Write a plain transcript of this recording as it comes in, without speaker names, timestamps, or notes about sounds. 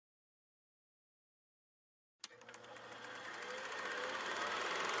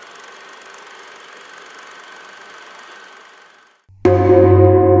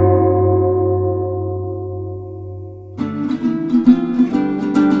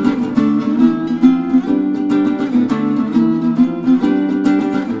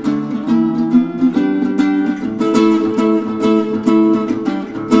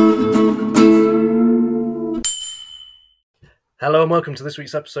Hello and welcome to this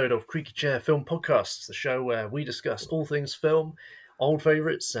week's episode of Creaky Chair Film Podcasts, the show where we discuss all things film, old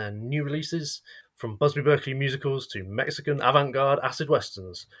favourites and new releases, from Busby Berkeley musicals to Mexican avant-garde acid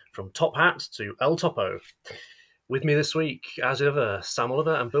westerns, from Top Hat to El Topo. With me this week, as ever, Sam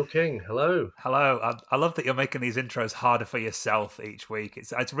Oliver and Bill King. Hello. Hello. I love that you're making these intros harder for yourself each week.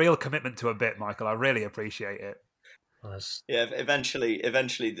 It's real commitment to a bit, Michael. I really appreciate it. Yeah, eventually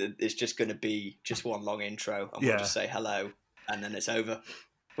it's just going to be just one long intro and we'll just say hello and then it's over,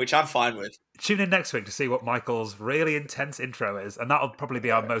 which I'm fine with. Tune in next week to see what Michael's really intense intro is, and that'll probably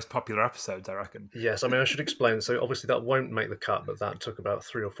be our most popular episodes, I reckon. Yes, I mean, I should explain. So obviously that won't make the cut, but that took about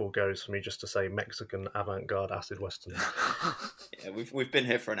 3 or 4 goes for me just to say Mexican avant-garde acid western. Yeah, we've been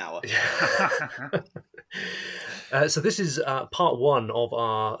here for an hour. So this is part 1 of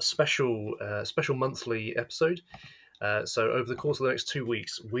our special monthly episode. So over the course of the next 2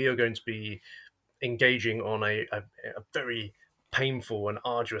 weeks, we are going to be engaging on a very painful and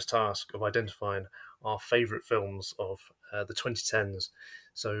arduous task of identifying our favourite films of the 2010s.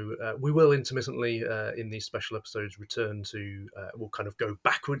 So we will intermittently, in these special episodes, return to, we'll kind of go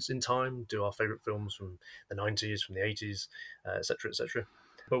backwards in time, do our favourite films from the 90s, from the 80s, etc., etc.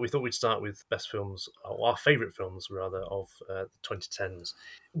 But we thought we'd start with best films, or our favourite films, rather, of the 2010s.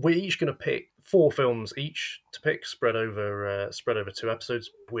 We're each going to pick 4 films each to pick, spread over 2 episodes.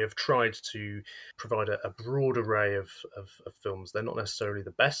 We have tried to provide a broad array of films. They're not necessarily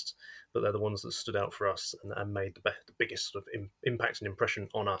the best, but they're the ones that stood out for us and made the biggest sort of impact and impression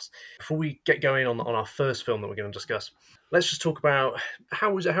on us. Before we get going on our first film that we're going to discuss, let's just talk about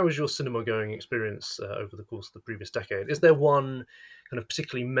how was your cinema going experience over the course of the previous decade. Is there one kind of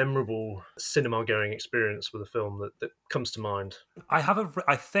particularly memorable cinema going experience with a film that comes to mind? I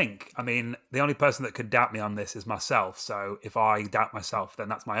think, the only person that could doubt me on this is myself. So if I doubt myself, then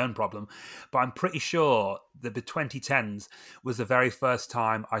that's my own problem. But I'm pretty sure that the 2010s was the very first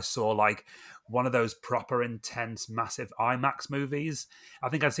time I saw like one of those proper intense, massive IMAX movies. I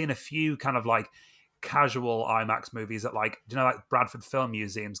think I've seen a few kind of like casual IMAX movies that, like, do you know, like Bradford Film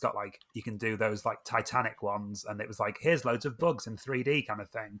Museum's got, like, you can do those like Titanic ones, and it was like, here's loads of bugs in 3D kind of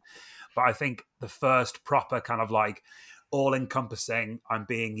thing. But I think the first proper kind of like all-encompassing, I'm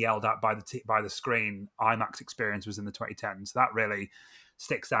being yelled at by the screen IMAX experience was in the 2010s. So that really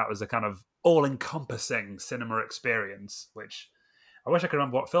sticks out as a kind of all-encompassing cinema experience, which I wish I could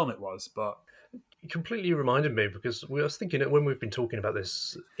remember what film it was, but it completely reminded me, because we was thinking when we've been talking about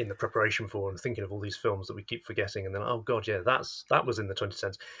this in the preparation for and thinking of all these films that we keep forgetting, and then, oh god, yeah, that was in the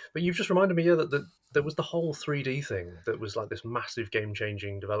 2010s. But you've just reminded me, that there was the whole 3D thing that was like this massive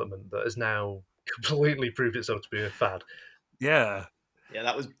game-changing development that has now completely proved itself to be a fad. Yeah. Yeah,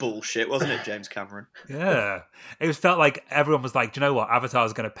 that was bullshit, wasn't it, James Cameron? Yeah. It felt like everyone was like, do you know what? Avatar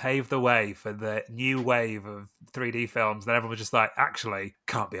is going to pave the way for the new wave of 3D films. Then everyone was just like, actually,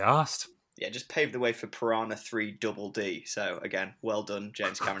 can't be arsed. Yeah, just paved the way for Piranha 3 Double D. So again, well done,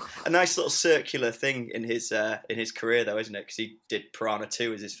 James Cameron. A nice little circular thing in his career, though, isn't it? Because he did Piranha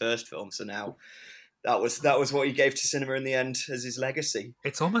 2 as his first film, so now that was what he gave to cinema in the end as his legacy.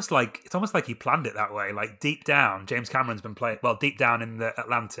 It's almost like he planned it that way. Like deep down, James Cameron's been playing, well, deep down in the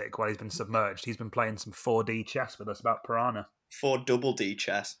Atlantic while he's been submerged, he's been playing some 4D chess with us about Piranha. 4 Double D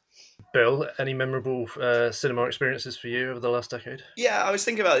chess. Bill, any memorable cinema experiences for you over the last decade? Yeah, I was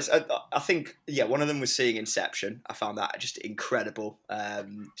thinking about this. I think, one of them was seeing Inception. I found that just incredible.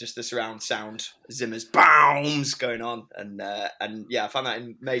 Just the surround sound, Zimmer's bombs going on, and I found that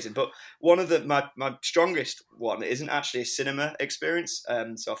amazing. But one of my strongest one isn't actually a cinema experience,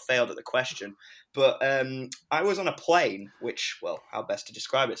 so I failed at the question. But I was on a plane, which, well, how best to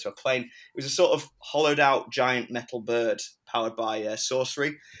describe it? So a plane, it was a sort of hollowed out giant metal bird powered by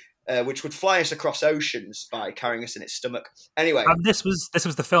sorcery, which would fly us across oceans by carrying us in its stomach. Anyway, and this was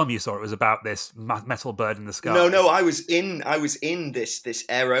the film you saw. It was about this metal bird in the sky. No, I was in this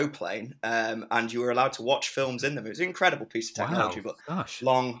aeroplane, and you were allowed to watch films in them. It was an incredible piece of technology, but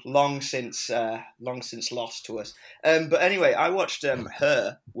long since lost to us. But anyway, I watched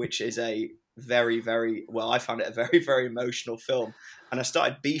Her, which is a very, very, well, I found it a very, very emotional film, and I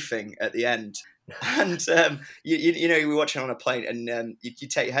started beefing at the end. And you know, you were watching on a plane, and you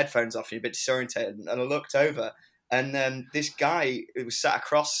take your headphones off, and you're a bit disorientated. And I looked over, and this guy who was sat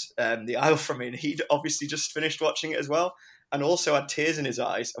across the aisle from me, and he'd obviously just finished watching it as well, and also had tears in his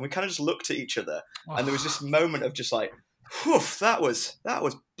eyes. And we kind of just looked at each other, and there was this moment of just like, whew, that was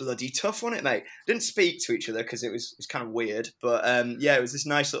bloody tough, wasn't it, mate? Didn't speak to each other because it was kind of weird, but it was this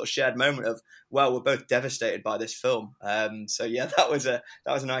nice little shared moment of, well, we're both devastated by this film. So yeah, that was a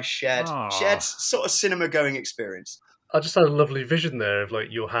nice shared sort of cinema going experience. I just had a lovely vision there of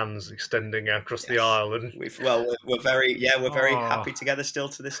like your hands extending across the Yes. aisle, and We're very Oh. happy together still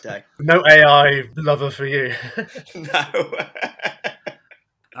to this day. no AI lover for you. No.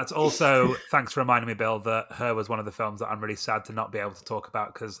 That's also, thanks for reminding me, Bill, that Her was one of the films that I'm really sad to not be able to talk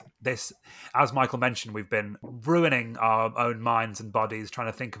about, because this, as Michael mentioned, we've been ruining our own minds and bodies trying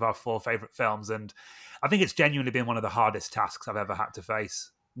to think of our 4 favourite films, and I think it's genuinely been one of the hardest tasks I've ever had to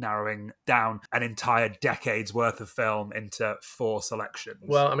face, narrowing down an entire decade's worth of film into 4 selections.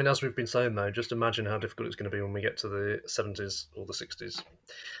 Well, I mean, as we've been saying though, just imagine how difficult it's going to be when we get to the 70s or the 60s.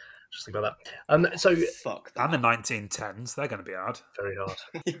 Just think about that. So Fuck that. and the 1910s, they're going to be hard. very hard.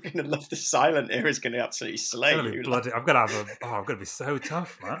 You're going to love the silent era. Is going to absolutely slay I'm going to you. be bloody. I'm going to have a. Oh, I'm going to be so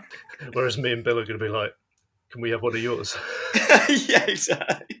tough, man. Whereas me and Bill are going to be like, "Can we have one of yours?" Yeah,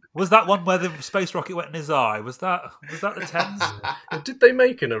 exactly. Was that one where the space rocket went in his eye? Was that the 10s? Did they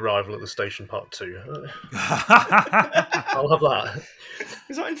make an Arrival at the Station Part 2? I'll have that.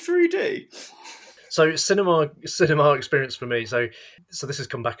 Is that in 3D? So cinema experience for me. So this has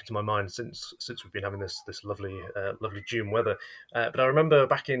come back into my mind since we've been having this lovely June weather. But I remember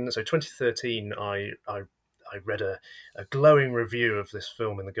back in 2013, I read a glowing review of this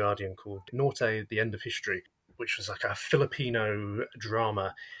film in The Guardian called Norte: The End of History, which was like a Filipino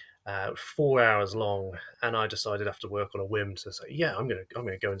drama, 4 hours long, and I decided after work on a whim to say, yeah, I'm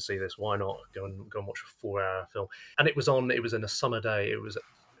gonna go and see this. Why not go and watch a 4 hour film? And it was in a summer day. It was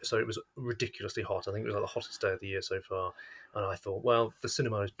ridiculously hot. I think it was like the hottest day of the year so far. And I thought, well, the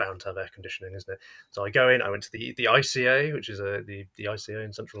cinema is bound to have air conditioning, isn't it? So I go in. I went to the ICA, which is the ICA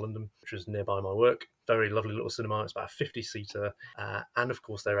in central London, which was nearby my work. Very lovely little cinema. It's about a 50-seater, and of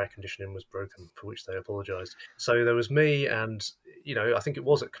course their air conditioning was broken, for which they apologised. So there was me, and I think it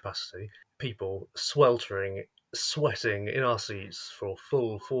was at capacity. People sweltering, sweating in our seats for a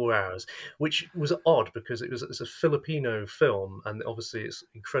full 4 hours, which was odd because it's a Filipino film, and obviously it's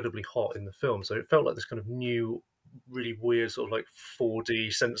incredibly hot in the film, so it felt like this kind of new, really weird sort of like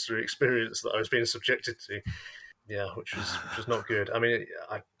 4D sensory experience that I was being subjected to. Yeah, which was not good. I mean,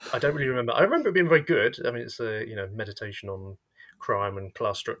 I don't really remember. I remember it being very good. I mean, it's a meditation on crime and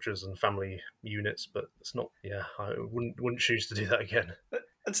class structures and family units, but it's not. Yeah, I wouldn't choose to do that again.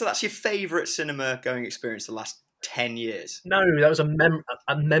 And so that's your favourite cinema going experience the last 10 years? No, that was a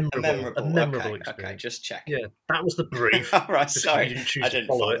memorable experience. Okay, just check. Yeah, that was the brief. All right, Just sorry, you didn't choose I to didn't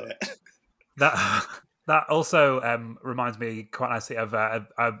follow follow it. That also reminds me quite nicely of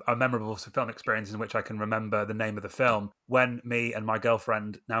a memorable film experience in which I can remember the name of the film. When me and my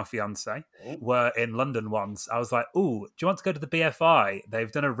girlfriend, now fiance, were in London once, I was like, ooh, do you want to go to the BFI?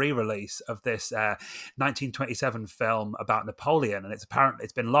 They've done a re-release of this 1927 film about Napoleon, and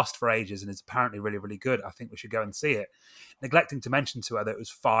it's been lost for ages, and it's apparently really, really good. I think we should go and see it. Neglecting to mention to her that it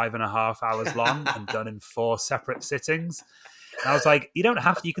was 5.5 hours long and done in 4 separate sittings. And I was like, you don't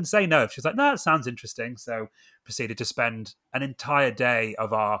have to, you can say no. She's like, no, it sounds interesting. So proceeded to spend an entire day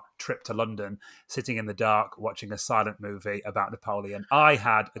of our trip to London sitting in the dark watching a silent movie about Napoleon. I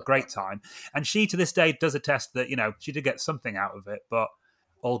had a great time. And she to this day does attest that, she did get something out of it, but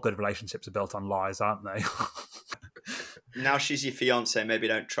all good relationships are built on lies, aren't they? Now she's your fiance, maybe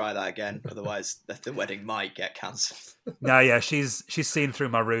don't try that again. Otherwise the wedding might get cancelled. No, yeah, she's seen through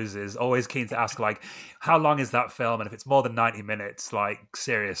my ruses. Always keen to ask, like, how long is that film? And if it's more than 90 minutes, like,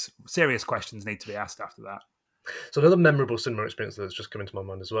 serious questions need to be asked after that. So another memorable cinema experience that's just come into my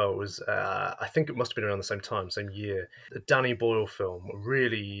mind as well was, I think it must have been around the same year, the Danny Boyle film,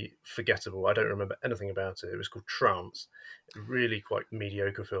 really forgettable. I don't remember anything about it. It was called Trance. Really quite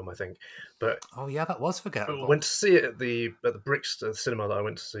mediocre film, I think. But oh yeah, that was forgettable. I went to see it at the Brixton cinema that I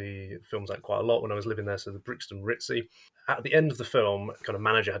went to see films at quite a lot when I was living there, so the Brixton Ritzy. At the end of the film, kind of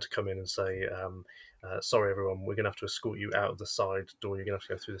manager had to come in and say, sorry everyone, we're going to have to escort you out of the side door. You're going to have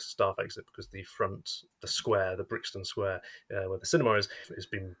to go through the staff exit because the Brixton Square, where the cinema is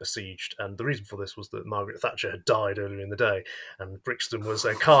being besieged. And the reason for this was that Margaret Thatcher had died earlier in the day, and Brixton was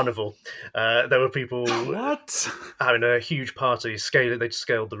a carnival. There were people having a huge party. They'd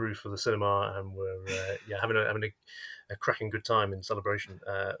scaled the roof of the cinema and were having a cracking good time in celebration.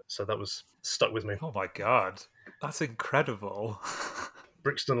 So that was stuck with me. Oh my God, that's incredible.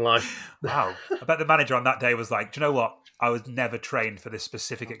 Brixton life. Wow. I bet the manager on that day was like, do you know what? I was never trained for this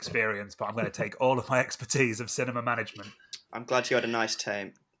specific experience, but I'm going to take all of my expertise of cinema management. I'm glad you had a nice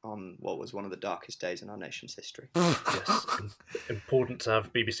time on what was one of the darkest days in our nation's history. Yes, important to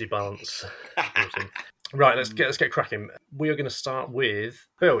have BBC balance. Right, let's get cracking. We are going to start with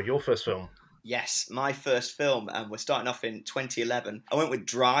Bill, your first film. Yes, my first film, and we're starting off in 2011. I went with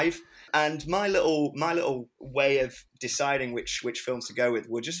Drive, and my little way of deciding which films to go with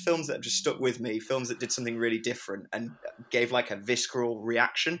were just films that have just stuck with me, films that did something really different and gave like a visceral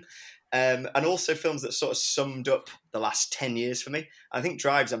reaction, and also films that sort of summed up the last 10 years for me. I think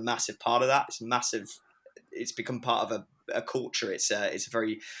Drive's a massive part of that. It's massive. It's become part of a culture. It's a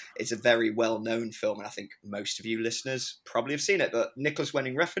very well known film, and I think most of you listeners probably have seen it. But Nicholas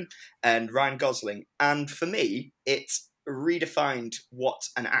Winding Refn and Ryan Gosling, and for me, it redefined what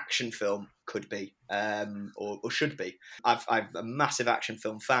an action film could be, or should be. I'm a massive action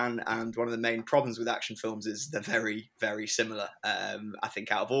film fan, and one of the main problems with action films is they're very, very similar. I think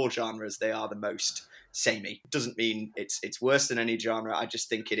out of all genres, they are the most samey. Doesn't mean it's worse than any genre. I just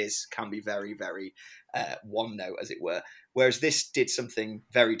think can be very, very one note, as it were. Whereas this did something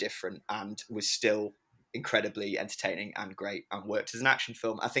very different and was still incredibly entertaining and great and worked as an action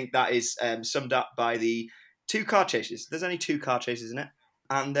film. I think that is summed up by the two car chases. There's only two car chases in it,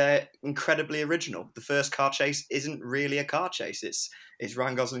 and they're incredibly original. The first car chase isn't really a car chase. It's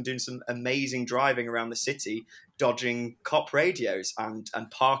Ryan Gosling doing some amazing driving around the city, dodging cop radios and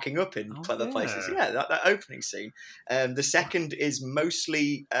parking up in clever places. Yeah, that opening scene. The second is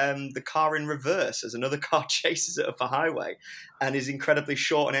mostly the car in reverse as another car chases it up a highway and is incredibly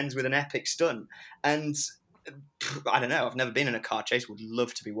short and ends with an epic stunt. And I don't know, I've never been in a car chase, would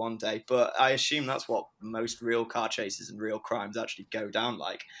love to be one day, but I assume that's what most real car chases and real crimes actually go down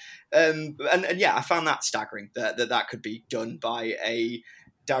like. And yeah, I found that staggering, that could be done by a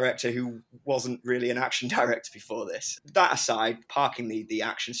director who wasn't really an action director before this. That aside, parking the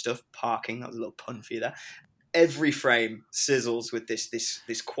action stuff, that was a little pun for you there. Every frame sizzles with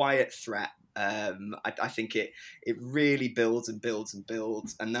this quiet threat. I think it really builds and builds and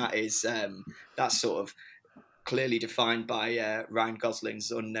builds, and that is that's sort of clearly defined by Ryan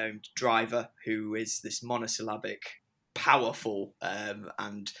Gosling's unknown driver, who is this monosyllabic, powerful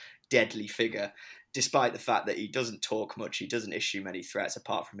and deadly figure, despite the fact that he doesn't talk much, he doesn't issue many threats,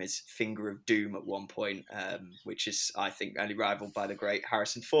 apart from his finger of doom at one point, which is, I think, only rivaled by the great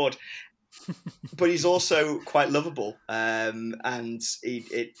Harrison Ford. But he's also quite lovable, and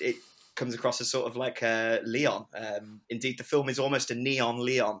it comes across as sort of like Leon. Indeed, the film is almost a neon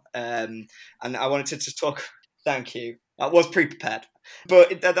Leon. And I wanted to talk... Thank you. I was pre-prepared.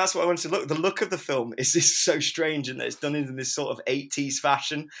 But that's what I wanted to look. The look of the film is so strange, and it's done in this sort of 80s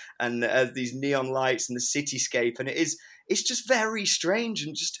fashion, and these neon lights and the cityscape, and it's just very strange,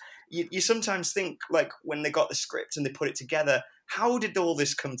 and just you sometimes think, like, when they got the script and they put it together, how did all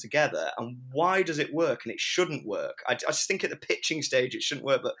this come together, and why does it work? And it shouldn't work. I just think at the pitching stage it shouldn't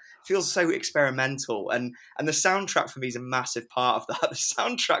work, but it feels so experimental, and the soundtrack for me is a massive part of that. The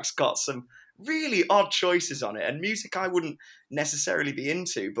soundtrack's got some really odd choices on it, and music I wouldn't necessarily be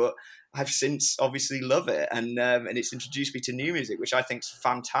into, but I've since obviously love it, and it's introduced me to new music, which I think is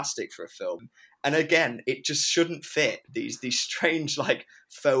fantastic for a film. And again, it just shouldn't fit these strange, like,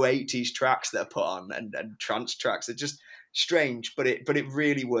 faux 80s tracks that are put on, and trance tracks. They're just strange, but it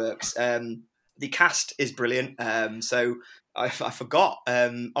really works. The cast is brilliant. So I forgot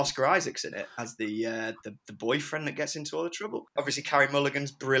Oscar Isaac's in it as the boyfriend that gets into all the trouble. Obviously, Carey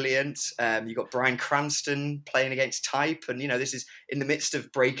Mulligan's brilliant. You've got Bryan Cranston playing against type, and this is in the midst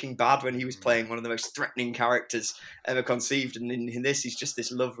of Breaking Bad, when he was playing one of the most threatening characters ever conceived, and in this he's just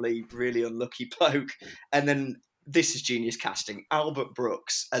this lovely, really unlucky bloke. And then this is genius casting. Albert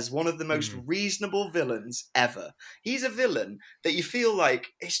Brooks as one of the most reasonable villains ever. He's a villain that you feel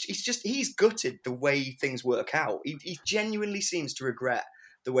like he's gutted the way things work out. He genuinely seems to regret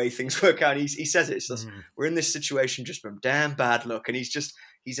the way things work out. He says it. It's just, we're in this situation just from damn bad luck, and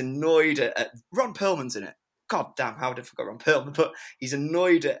he's annoyed at Ron Perlman's in it. God damn, how did I forget Ron Perlman? But he's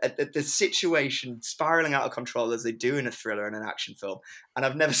annoyed at the situation spiraling out of control, as they do in a thriller and an action film. And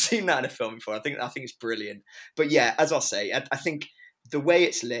I've never seen that in a film before. I think it's brilliant. But yeah, as I'll say, I think the way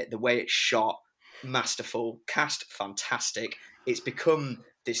it's lit, the way it's shot, masterful. Cast, fantastic. It's become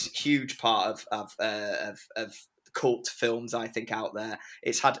this huge part of cult films, I think, out there.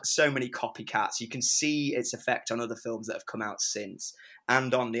 It's had so many copycats. You can see its effect on other films that have come out since,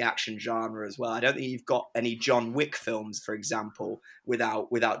 and on the action genre as well. I don't think you've got any John Wick films, for example,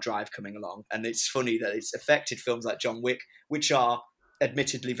 without Drive coming along. And it's funny that it's affected films like John Wick, which are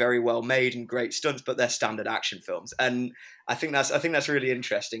admittedly very well made and great stunts, but they're standard action films. And I think that's really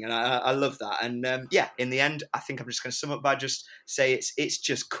interesting, and I love that. And yeah, in the end, I think I'm just going to sum up by just say it's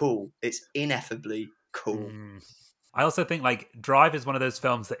just cool. It's ineffably cool. I also think, like, Drive is one of those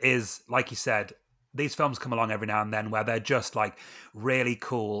films that is, like you said, these films come along every now and then where they're just like really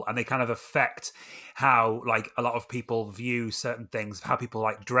cool, and they kind of affect how like a lot of people view certain things, how people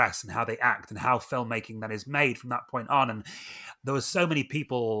like dress and how they act, and how filmmaking then is made from that point on. And there was so many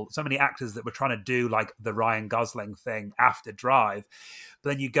people, so many actors that were trying to do like the Ryan Gosling thing after Drive.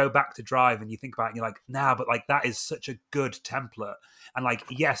 But then you go back to Drive and you think about it and you're like, nah, but like that is such a good template. And like,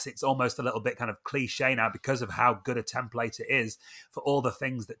 yes, it's almost a little bit kind of cliche now because of how good a template it is for all the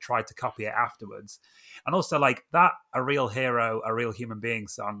things that tried to copy it afterwards. And also like that A Real Hero, A Real Human Being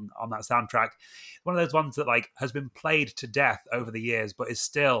song on that soundtrack, one of those ones that like has been played to death over the years, but is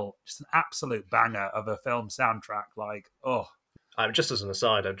still just an absolute banger of a film soundtrack. Like, oh. Just as an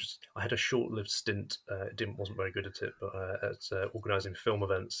aside, I had a short-lived stint. Wasn't very good at it, but at organising film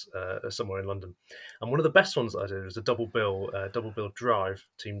events somewhere in London. And one of the best ones that I did was a double bill Drive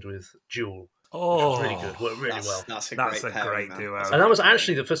teamed with Duel. Oh, which was really good. Worked really well. That's a great duo. And that was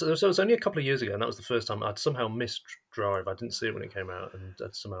actually the first. So it was only a couple of years ago, and that was the first time I'd somehow missed Drive. I didn't see it when it came out,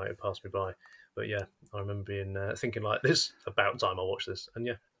 and somehow it passed me by. But yeah, I remember being thinking like, "This about time I watched this," and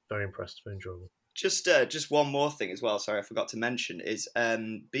yeah, very impressed, very enjoyable. Just one more thing as well. Sorry, I forgot to mention is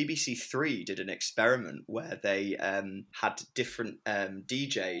BBC Three did an experiment where they had different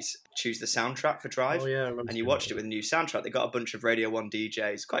DJs choose the soundtrack for Drive. Oh yeah, I remember. And you watched it with a new soundtrack. They got a bunch of Radio 1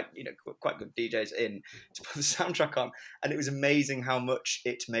 DJs, quite good DJs in to put the soundtrack on, and it was amazing how much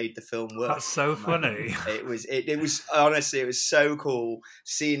it made the film work. That's so funny. It was honestly, it was so cool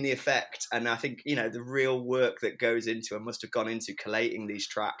seeing the effect, and I think the real work that goes into and must have gone into collating these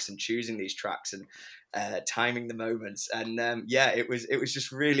tracks and choosing these tracks and timing the moments, and it was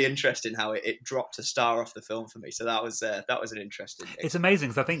just really interesting how it dropped a star off the film for me. So that was an interesting thing. It's amazing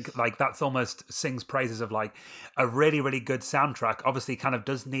because I think like that's almost sings praises of like a really, really good soundtrack. Obviously kind of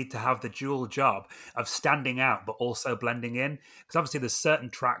does need to have the dual job of standing out but also blending in, because obviously there's certain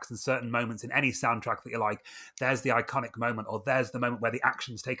tracks and certain moments in any soundtrack that you're like, there's the iconic moment, or there's the moment where the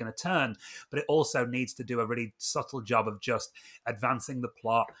action's taken a turn, but it also needs to do a really subtle job of just advancing the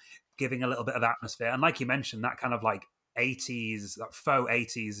plot, giving a little bit of atmosphere. And like you mentioned, that kind of like 80s, that faux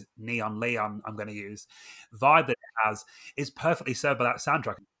 80s Neon Leon, I'm going to use, vibe that it has is perfectly served by that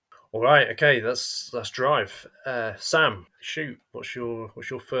soundtrack. All right, okay, that's Drive. Sam, shoot, what's your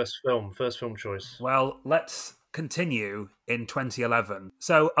first film choice? Well, let's continue in 2011.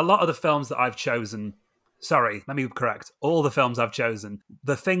 So a lot of the films that I've chosen, sorry, let me correct. All the films I've chosen,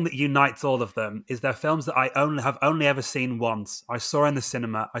 the thing that unites all of them is they're films that I have only ever seen once. I saw in the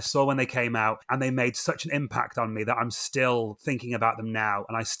cinema, I saw when they came out, and they made such an impact on me that I'm still thinking about them now,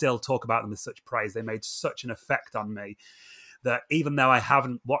 and I still talk about them with such praise. They made such an effect on me that even though I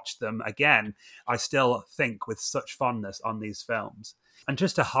haven't watched them again, I still think with such fondness on these films. And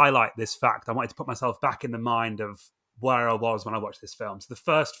just to highlight this fact, I wanted to put myself back in the mind of where I was when I watched this film. So the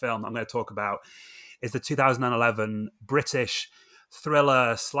first film I'm going to talk about is the 2011 British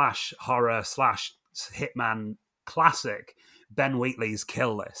thriller / horror / hitman classic, Ben Wheatley's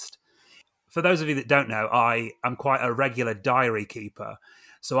Kill List. For those of you that don't know, I am quite a regular diary keeper.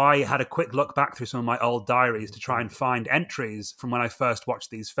 So I had a quick look back through some of my old diaries to try and find entries from when I first watched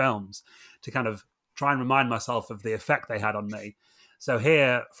these films to kind of try and remind myself of the effect they had on me. So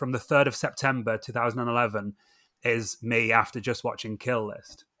here, from the 3rd of September 2011, is me after just watching Kill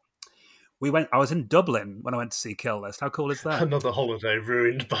List. I was in Dublin when I went to see Kill List. How cool is that? Another holiday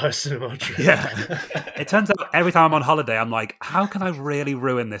ruined by a cinema trip. Yeah. It turns out every time I'm on holiday, I'm like, how can I really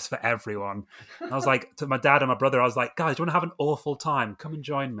ruin this for everyone? And I was like, to my dad and my brother, I was like, guys, do you want to have an awful time? Come and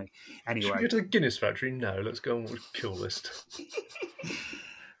join me. Anyway. Should we go to the Guinness factory? No, let's go and watch Kill List.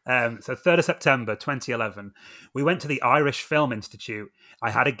 So 3rd of September 2011, we went to the Irish Film Institute.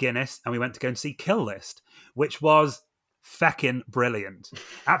 I had a Guinness and we went to go and see Kill List, which was feckin' brilliant.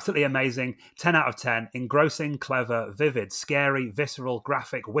 Absolutely amazing. 10 out of 10. Engrossing, clever, vivid, scary, visceral,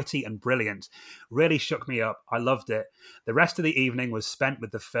 graphic, witty, and brilliant. Really shook me up. I loved it. The rest of the evening was spent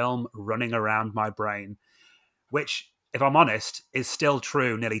with the film running around my brain, which, if I'm honest, is still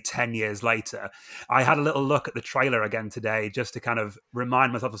true nearly 10 years later. I had a little look at the trailer again today just to kind of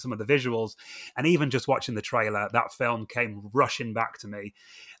remind myself of some of the visuals. And even just watching the trailer, that film came rushing back to me.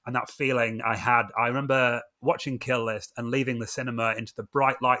 And that feeling I had, I remember watching Kill List and leaving the cinema into the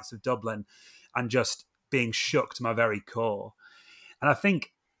bright lights of Dublin and just being shook to my very core. And I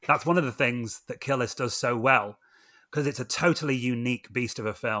think that's one of the things that Kill List does so well, because it's a totally unique beast of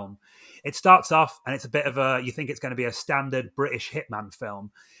a film. It starts off and it's a bit of you think it's going to be a standard British hitman film.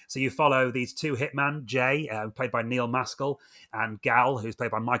 So you follow these two hitmen, Jay, played by Neil Maskell, and Gal, who's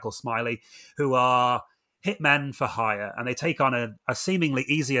played by Michael Smiley, who are hitmen for hire, and they take on a seemingly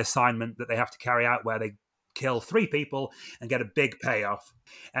easy assignment that they have to carry out where they kill 3 people and get a big payoff.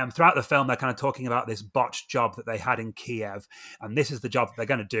 Throughout the film, they're kind of talking about this botched job that they had in Kiev, and this is the job that they're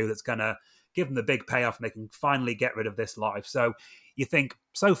going to do that's going to give them the big payoff, and they can finally get rid of this life. So you think,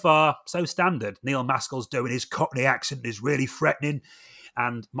 so far, so standard. Neil Maskell's doing his Cockney accent, is really threatening,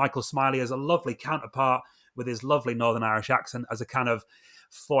 and Michael Smiley is a lovely counterpart with his lovely Northern Irish accent as a kind of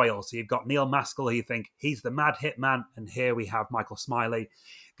foil. So you've got Neil Maskell, who you think he's the mad hitman, and here we have Michael Smiley,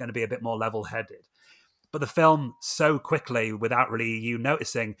 going to be a bit more level-headed. But the film so quickly, without really you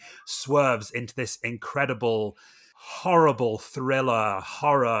noticing, swerves into this incredible, horrible thriller,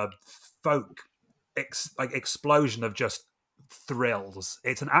 horror, folk, explosion of just thrills.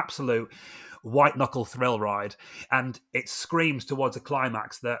 It's an absolute white-knuckle thrill ride, and it screams towards a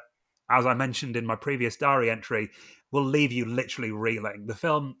climax that, as I mentioned in my previous diary entry, will leave you literally reeling. The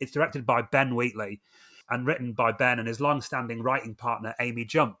film is directed by Ben Wheatley and written by Ben and his long-standing writing partner, Amy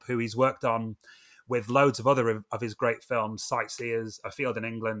Jump, who he's worked on with loads of other of his great films, Sightseers, A Field in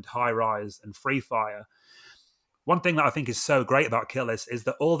England, High Rise, and Free Fire. One thing that I think is so great about Kill List is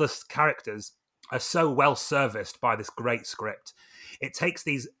that all the characters are so well serviced by this great script. It takes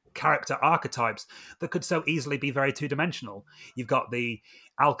these character archetypes that could so easily be very two-dimensional. You've got the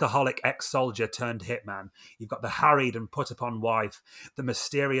alcoholic ex-soldier turned hitman. You've got the harried and put-upon wife, the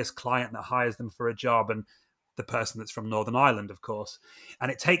mysterious client that hires them for a job, and the person that's from Northern Ireland, of course.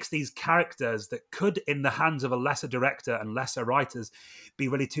 And it takes these characters that could, in the hands of a lesser director and lesser writers, be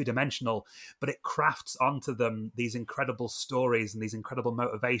really two-dimensional, but it crafts onto them these incredible stories and these incredible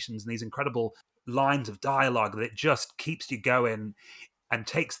motivations and these incredible lines of dialogue that it just keeps you going, and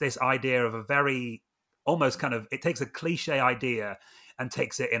takes this idea of a very, almost kind of, it takes a cliche idea and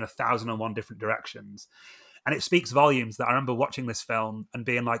takes it in 1,001 different directions. And it speaks volumes that I remember watching this film and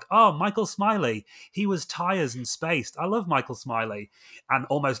being like, oh, Michael Smiley, he was Tyres and Spaced. I love Michael Smiley. And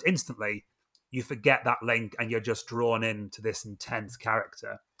almost instantly, you forget that link and you're just drawn into this intense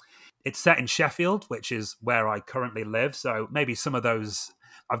character. It's set in Sheffield, which is where I currently live. So maybe some of those,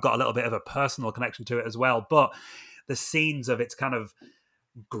 I've got a little bit of a personal connection to it as well. But the scenes of its kind of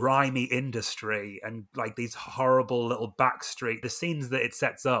grimy industry and like these horrible little backstreet, the scenes that it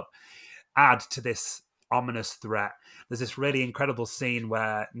sets up add to this ominous threat. There's this really incredible scene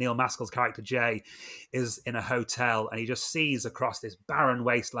where Neil Maskell's character Jay is in a hotel and he just sees across this barren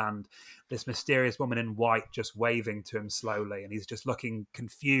wasteland this mysterious woman in white just waving to him slowly, and he's just looking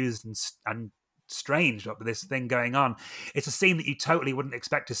confused and strange about this thing going on. It's a scene that you totally wouldn't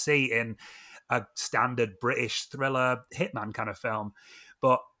expect to see in a standard British thriller hitman kind of film,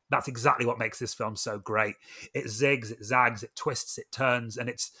 but that's exactly what makes this film so great. It zigs, it zags, it twists, it turns, and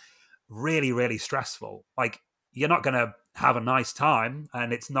it's really, really stressful. Like, you're not going to have a nice time,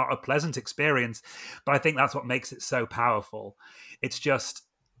 and it's not a pleasant experience, but I think that's what makes it so powerful. It's just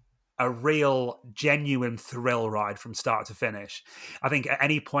a real, genuine thrill ride from start to finish. I think at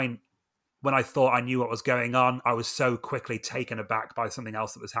any point when I thought I knew what was going on, I was so quickly taken aback by something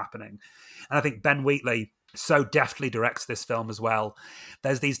else that was happening. And I think Ben Wheatley so deftly directs this film as well.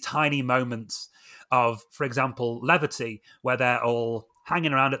 There's these tiny moments of, for example, levity, where they're all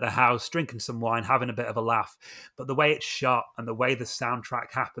hanging around at the house, drinking some wine, having a bit of a laugh. But the way it's shot and the way the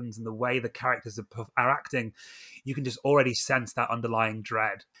soundtrack happens and the way the characters are acting, you can just already sense that underlying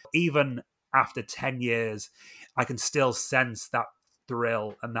dread. Even after 10 years, I can still sense that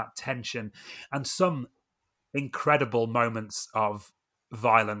thrill and that tension and some incredible moments of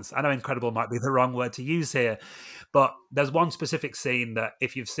violence. I know incredible might be the wrong word to use here, but there's one specific scene that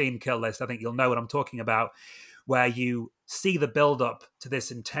if you've seen Kill List, I think you'll know what I'm talking about, where you see the build up to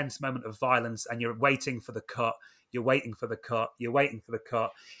this intense moment of violence and you're waiting for the cut, you're waiting for the cut, you're waiting for the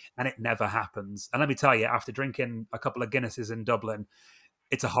cut, and it never happens. And let me tell you, after drinking a couple of Guinnesses in Dublin,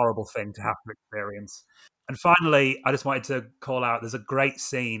 it's a horrible thing to have to experience. And finally, I just wanted to call out, there's a great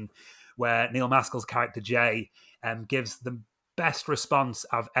scene where Neil Maskell's character Jay gives the best response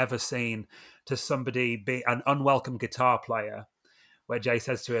I've ever seen to somebody, be an unwelcome guitar player, where Jay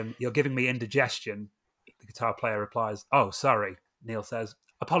says to him, "You're giving me indigestion." The guitar player replies, "Oh, sorry." Neil says,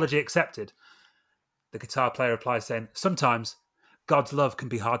 "Apology accepted." The guitar player replies saying, "Sometimes God's love can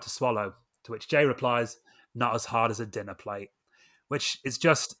be hard to swallow." To which Jay replies, "Not as hard as a dinner plate," which is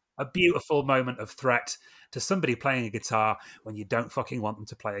just a beautiful moment of threat to somebody playing a guitar when you don't fucking want them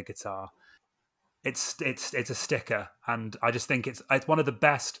to play a guitar. It's a sticker, and I just think it's one of the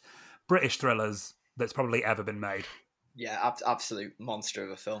best British thrillers that's probably ever been made. Yeah, absolute monster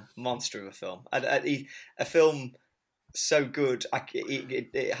of a film. A film so good.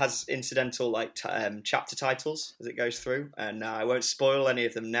 It has incidental chapter titles as it goes through, and I won't spoil any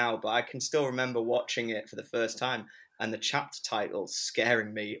of them now. But I can still remember watching it for the first time and the chapter titles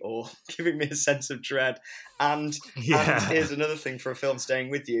scaring me or giving me a sense of dread. And here's another thing for a film staying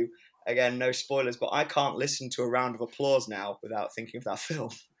with you. Again, no spoilers, but I can't listen to a round of applause now without thinking of that film.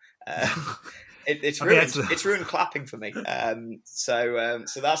 It's ruined. It's ruined clapping for me. So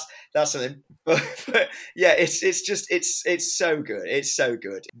that's something. But yeah, it's so good. It's so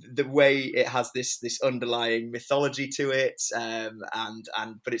good. The way it has this underlying mythology to it,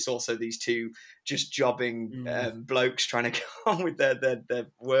 but it's also these two just jobbing blokes trying to get on with their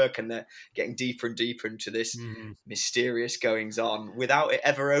work, and they're getting deeper and deeper into this mysterious goings on without it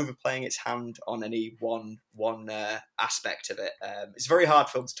ever overplaying its hand on any one aspect of it. It's a very hard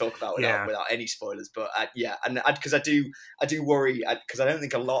film to talk about without any spoilers, but because I do worry, because I don't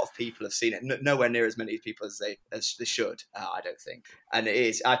think a lot of people have seen it, nowhere near as many people as they should. I don't think, and it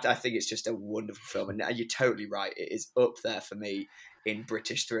is. I think it's just a wonderful film, and you're totally right. It is up there for me in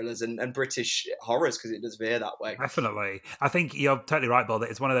British thrillers and British horrors, because it does veer that way. Definitely. I think you're totally right, Bill,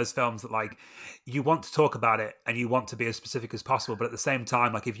 that it's one of those films that, like, you want to talk about it and you want to be as specific as possible, but at the same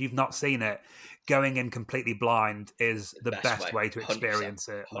time, like, if you've not seen it, going in completely blind is the best way to experience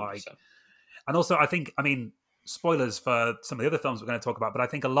 100%, it. Like, and also, I think, I mean, spoilers for some of the other films we're going to talk about, but I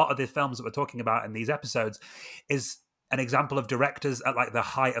think a lot of the films that we're talking about in these episodes is an example of directors at like the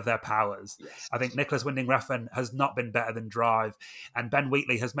height of their powers. Yes. I think Nicholas Winding Refn has not been better than Drive, and Ben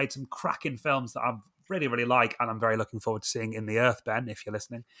Wheatley has made some cracking films that I really, really like, and I'm very looking forward to seeing In the Earth, Ben, if you're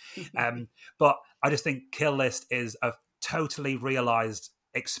listening. But I just think Kill List is a totally realised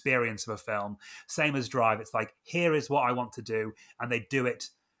experience of a film. Same as Drive. It's like, here is what I want to do, and they do it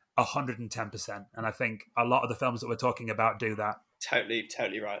 110%. And I think a lot of the films that we're talking about do that.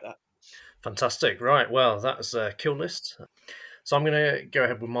 Totally right there. Fantastic. Right. Well, that's Kill List. So I'm going to go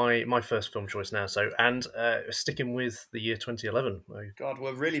ahead with my first film choice now. So, and sticking with the year 2011. God,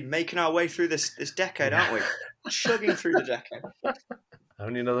 we're really making our way through this decade, aren't we? Chugging through the decade.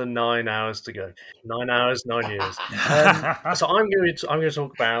 Only another 9 hours to go. 9 hours, 9 years. So I'm going to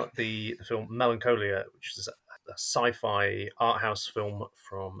talk about the film Melancholia, which is a sci-fi art house film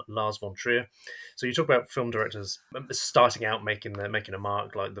from Lars von Trier. So you talk about film directors starting out making a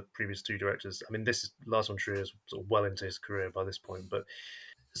mark like the previous two directors. I mean, this is Lars von Trier is sort of well into his career by this point. But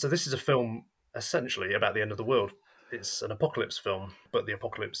so this is a film essentially about the end of the world. It's an apocalypse film, but the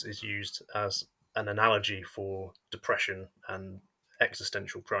apocalypse is used as an analogy for depression and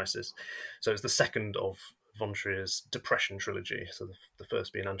existential crisis. So it's the second of von Trier's Depression trilogy. So the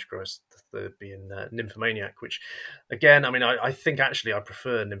first being Antichrist, the third being Nymphomaniac, which, again, I mean, I think actually I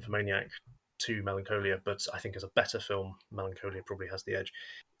prefer Nymphomaniac to Melancholia, but I think as a better film, Melancholia probably has the edge.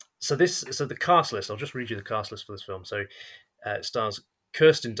 So the cast list, I'll just read you the cast list for this film. So it stars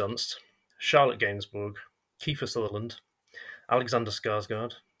Kirsten Dunst, Charlotte Gainsbourg, Kiefer Sutherland, Alexander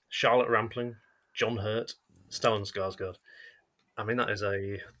Skarsgård, Charlotte Rampling, John Hurt, Stellan Skarsgård. I mean, that is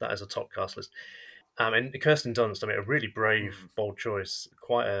a top cast list. And Kirsten Dunst, I mean, a really brave, bold choice.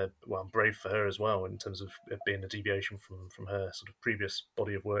 Brave for her as well in terms of it being a deviation from her sort of previous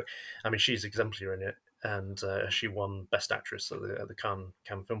body of work. I mean, she's exemplary in it, and she won Best Actress at the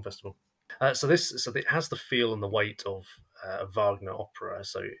Cannes Film Festival. So it has the feel and the weight of a Wagner opera.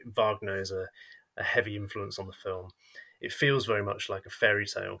 So Wagner is a heavy influence on the film. It feels very much like a fairy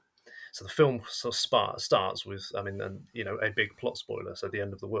tale. So the film sort of starts with, I mean, a big plot spoiler. So the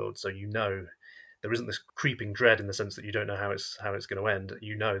end of the world. So there isn't this creeping dread in the sense that you don't know how it's going to end.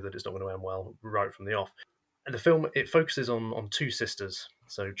 You know that it's not going to end well right from the off. And the film, it focuses on two sisters.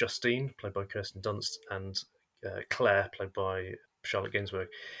 So Justine, played by Kirsten Dunst, and Claire, played by Charlotte Gainsbourg.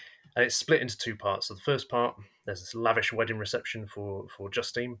 And it's split into two parts. So the first part, there's this lavish wedding reception for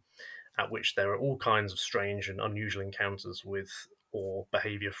Justine, at which there are all kinds of strange and unusual encounters with or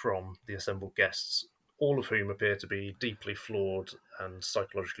behaviour from the assembled guests, all of whom appear to be deeply flawed and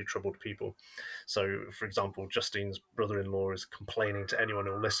psychologically troubled people. So, for example, Justine's brother-in-law is complaining to anyone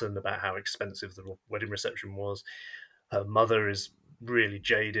who'll listen about how expensive the wedding reception was. Her mother is really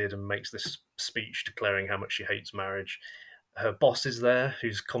jaded and makes this speech declaring how much she hates marriage. Her boss is there,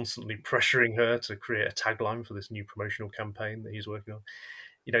 who's constantly pressuring her to create a tagline for this new promotional campaign that he's working on.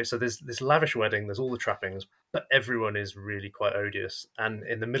 So there's this lavish wedding, there's all the trappings, but everyone is really quite odious. And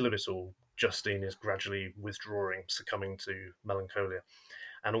in the middle of it all, Justine is gradually withdrawing, succumbing to melancholia.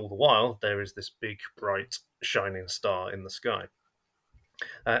 And all the while, there is this big, bright, shining star in the sky.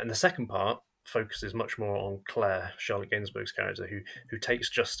 And the second part focuses much more on Claire, Charlotte Gainsbourg's character, who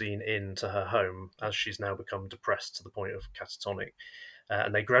takes Justine into her home as she's now become depressed to the point of catatonic.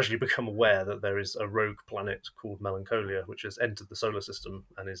 And they gradually become aware that there is a rogue planet called Melancholia, which has entered the solar system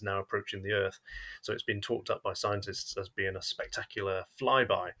and is now approaching the Earth. So it's been talked up by scientists as being a spectacular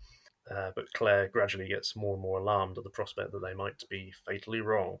flyby. but Claire gradually gets more and more alarmed at the prospect that they might be fatally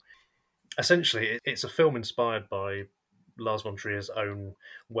wrong. Essentially, it's a film inspired by Lars von Trier's own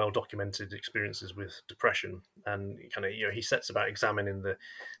well-documented experiences with depression, and kind of he sets about examining the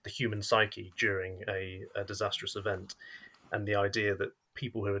human psyche during a disastrous event, and the idea that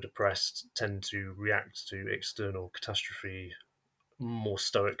people who are depressed tend to react to external catastrophe more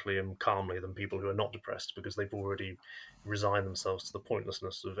stoically and calmly than people who are not depressed, because they've already resigned themselves to the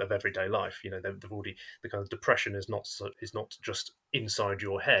pointlessness of everyday life. They've already, the kind of depression is not just inside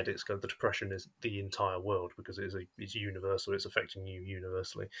your head. It's kind of, the depression is the entire world, because it's universal. It's affecting you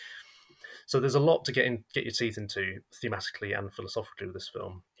universally. So there's a lot to get your teeth into thematically and philosophically with this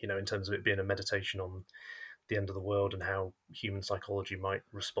film. In terms of it being a meditation on the end of the world and how human psychology might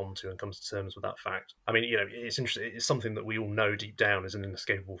respond to and come to terms with that fact. I mean, it's interesting. It's something that we all know deep down is an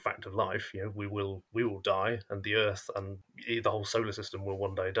inescapable fact of life. We will die, and the Earth and the whole solar system will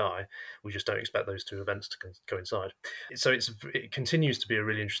one day die. We just don't expect those two events to coincide. So it continues to be a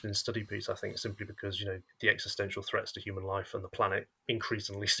really interesting study piece, I think, simply because the existential threats to human life and the planet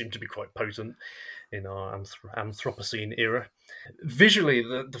increasingly seem to be quite potent in our Anthropocene era. Visually,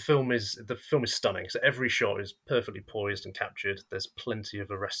 the film is stunning. So every shot is perfectly poised and captured. There's plenty of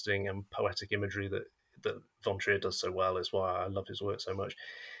arresting and poetic imagery that von Trier does so well. Is why I love his work so much.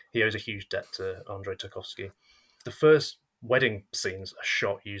 He owes a huge debt to Andrei Tarkovsky. The first wedding scenes are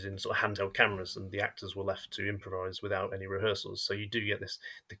shot using sort of handheld cameras, and the actors were left to improvise without any rehearsals. So you do get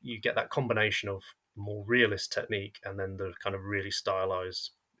you get that combination of more realist technique and then the kind of really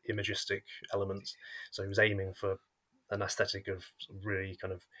stylized imagistic elements. So he was aiming for an aesthetic of really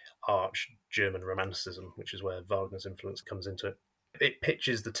kind of arch German romanticism, which is where Wagner's influence comes into it. It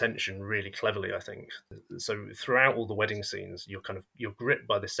pitches the tension really cleverly, I think. So throughout all the wedding scenes, you're gripped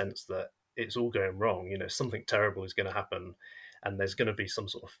by the sense that it's all going wrong. Something terrible is going to happen, and there's going to be some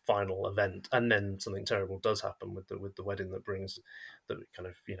sort of final event, and then something terrible does happen with the wedding that brings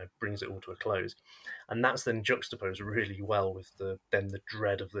it all to a close, and that's then juxtaposed really well with the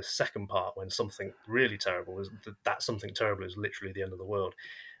dread of the second part, when something really terrible is that something terrible is literally the end of the world,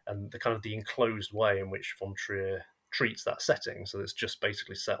 and the kind of the enclosed way in which von Trier treats that setting. So it's just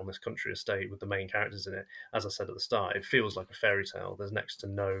basically set on this country estate with the main characters in it. As I said at the start, it feels like a fairy tale. There's next to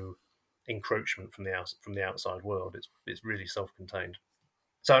no encroachment from the outside world. It's really self-contained.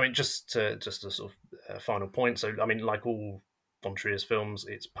 So I mean, just a sort of final point. So I mean, like all von Trier's films,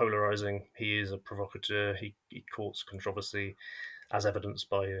 it's polarizing. He is a provocateur. He courts controversy, as evidenced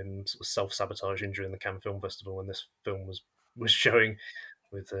by him sort of self-sabotaging during the Cannes Film Festival when this film was showing,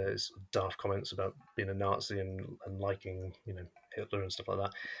 with sort of daft comments about being a Nazi and liking Hitler and stuff like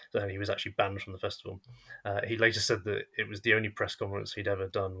that. So he was actually banned from the festival. He later said that it was the only press conference he'd ever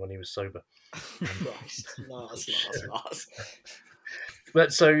done when he was sober. Christ, Lars.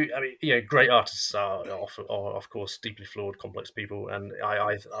 But so I mean, great artists are of course deeply flawed, complex people, and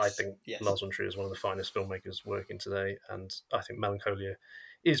I think Yes. Lars von Trier is one of the finest filmmakers working today, and I think Melancholia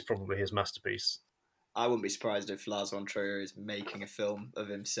is probably his masterpiece. I wouldn't be surprised if Lars von Trier is making a film of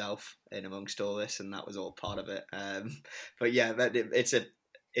himself in amongst all this, and that was all part of it. But yeah, he's an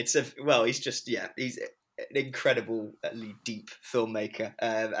incredibly deep filmmaker,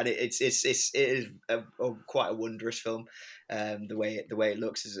 and it is quite a wondrous film. The way it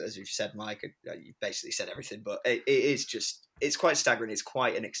looks, as you've said, Mike, you basically said everything, but it's quite staggering. It's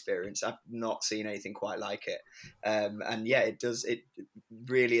quite an experience. I've not seen anything quite like it, and yeah, it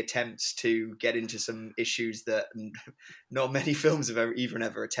really attempts to get into some issues that not many films have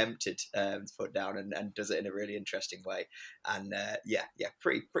ever attempted to put down, and does it in a really interesting way. And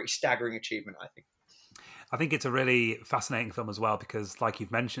pretty staggering achievement, I think. I think it's a really fascinating film as well because, like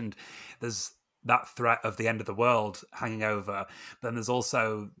you've mentioned, there's that threat of the end of the world hanging over. But then there's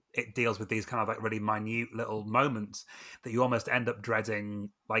also, it deals with these kind of like really minute little moments that you almost end up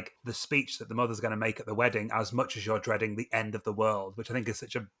dreading, like the speech that the mother's going to make at the wedding, as much as you're dreading the end of the world, which I think is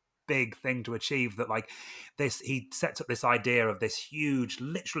such a big thing to achieve. That like this, he sets up this idea of this huge,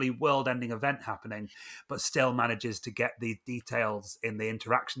 literally world-ending event happening, but still manages to get the details in the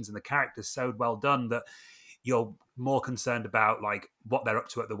interactions and the characters so well done that you're more concerned about like what they're up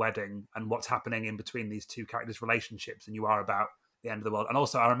to at the wedding and what's happening in between these two characters' relationships than you are about the end of the world. And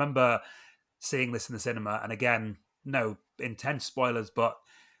also, I remember seeing this in the cinema, and again, no intense spoilers, but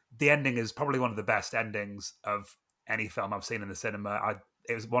the ending is probably one of the best endings of any film I've seen in the cinema.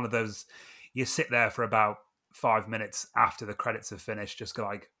 It was one of those, you sit there for about 5 minutes after the credits have finished, just go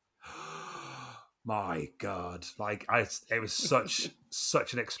like, my God, like it was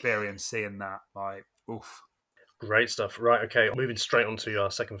such an experience seeing that. Like, oof. Great stuff. Right, okay. Moving straight on to our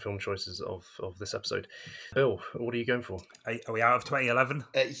second film choices of this episode. Bill, what are you going for? Are we out of 2011?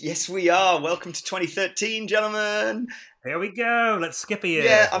 Yes, we are. Welcome to 2013, gentlemen. Here we go. Let's skip a year.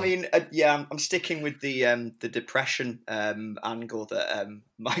 Yeah, I mean, I'm sticking with the depression angle that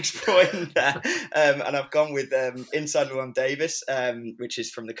Mike's brought in there, and I've gone with Inside Llewyn Davis, which is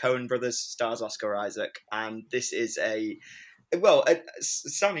from the Coen brothers, stars Oscar Isaac, and this is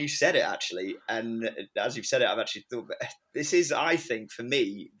Sam, you said it actually, and as you've said it, I've actually thought this is, I think, for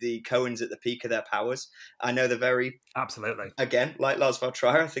me, the Coens at the peak of their powers. I know they're very, absolutely, again, like Lars von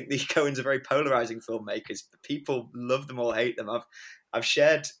Trier, I think the Coens are very polarizing filmmakers. People love them or hate them. I've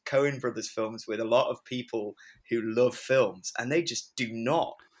shared Coen brothers films with a lot of people who love films, and they just do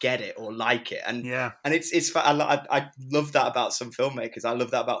not get it or like it. And it's I love that about some filmmakers. I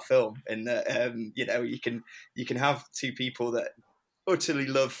love that about film, in that you can have two people that utterly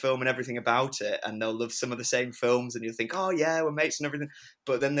love film and everything about it, and they'll love some of the same films, and you'll think, oh yeah, we're mates and everything,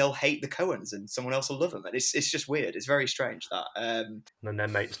 but then they'll hate the Coens and someone else will love them, and it's just weird. It's very strange that. And they're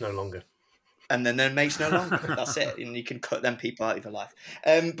mates no longer. And then their mates no longer. That's it. And you can cut them people out of your life.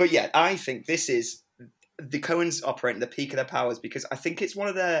 But yeah, I think this is the Coens operating at the peak of their powers, because I think it's one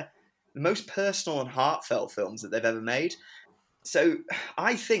of the most personal and heartfelt films that they've ever made. So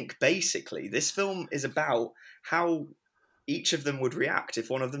I think basically this film is about how each of them would react if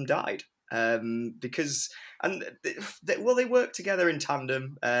one of them died. They work together in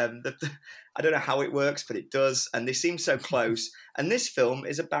tandem. I don't know how it works, but it does, and they seem so close. And this film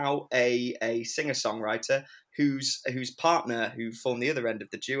is about a singer-songwriter whose partner, who formed the other end of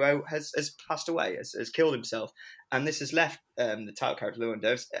the duo, has passed away, has killed himself, and this has left the title character Llewyn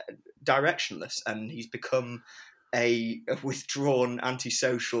Davis directionless, and he's become a withdrawn,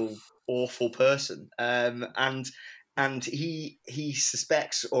 antisocial, awful person, and he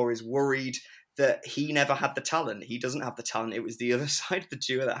suspects or is worried that he never had the talent. He doesn't have the talent. It was the other side of the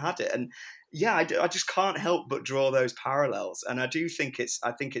duo that had it. And yeah, I just can't help but draw those parallels. And I think it's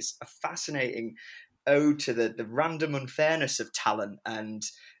a fascinating ode to the random unfairness of talent and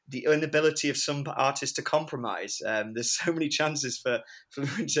the inability of some artists to compromise. There's so many chances for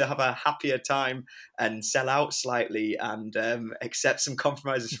him to have a happier time and sell out slightly and accept some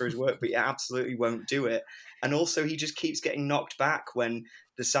compromises for his work, but he absolutely won't do it. And also, he just keeps getting knocked back when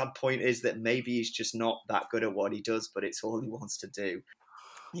the sad point is that maybe he's just not that good at what he does, but it's all he wants to do.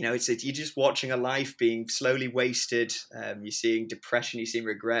 You know, you're just watching a life being slowly wasted. You're seeing depression, you're seeing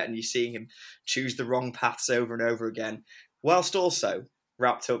regret, and you're seeing him choose the wrong paths over and over again, whilst also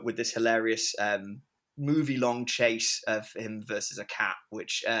wrapped up with this hilarious movie-long chase of him versus a cat,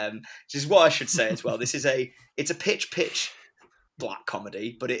 which is what I should say as well. It's a pitch black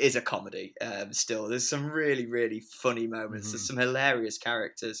comedy, but it is a comedy still. There's some really, really funny moments. There's some hilarious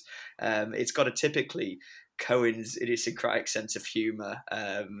characters. It's got a typically Coen's idiosyncratic sense of humor.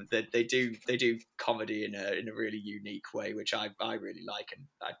 They do comedy in a really unique way, which I really like, and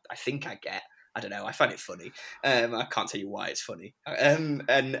I think I get. I don't know. I find it funny. I can't tell you why it's funny. And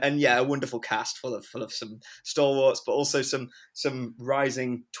yeah, a wonderful cast full of some stalwarts, but also some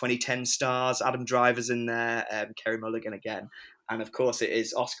rising 2010 stars. Adam Driver's in there. Kerry Mulligan again, and of course it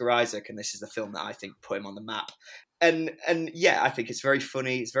is Oscar Isaac. And this is the film that I think put him on the map. And yeah, I think it's very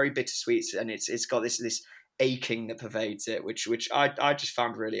funny. It's very bittersweet, and it's got this aching that pervades it, which I just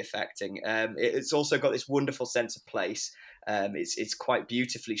found really affecting. It's also got this wonderful sense of place. It's quite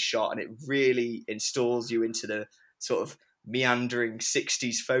beautifully shot, and it really installs you into the sort of meandering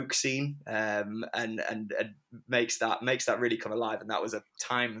 60s folk scene, and makes that really come alive. And that was a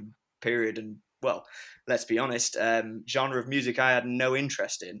time and period, and well, let's be honest, genre of music I had no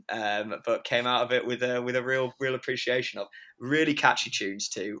interest in, but came out of it with a real appreciation of. Really catchy tunes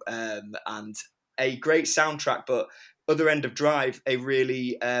too, and a great soundtrack, but other end of Drive, a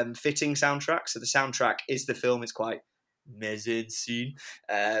really fitting soundtrack. So the soundtrack is the film. It's quite measured scene.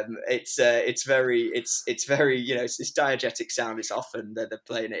 It's very it's this diegetic sound. It's often they're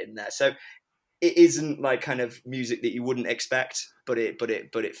playing it in there. So it isn't like kind of music that you wouldn't expect, but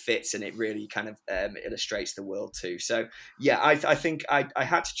it fits, and it really kind of illustrates the world too. So yeah, I think I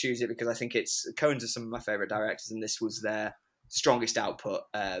had to choose it because I think Coen's are some of my favorite directors, and this was their strongest output.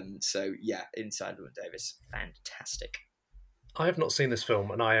 So yeah, Inside Llewyn Davis, fantastic. I have not seen this film,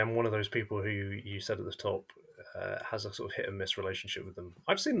 and I am one of those people who you said at the top has a sort of hit and miss relationship with them.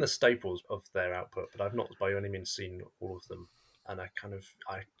 I've seen the staples of their output, but I've not by any means seen all of them. And I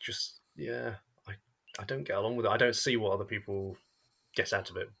don't get along with it. I don't see what other people get out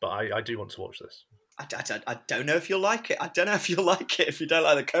of it, but I do want to watch this. I don't know if you'll like it. I don't know if you'll like it if you don't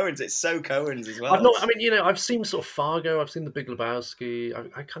like the Coens. It's so Coens as well. I've seen sort of Fargo. I've seen The Big Lebowski.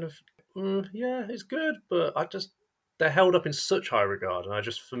 Yeah, it's good, but they're held up in such high regard, and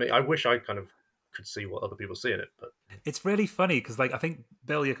for me, I wish I kind of could see what other people see in it. But It's really funny because, like, I think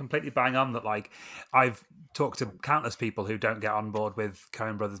Bill, you're completely bang on that. Like, I've talked to countless people who don't get on board with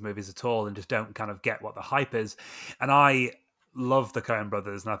Coen Brothers movies at all and just don't kind of get what the hype is. And I love the Coen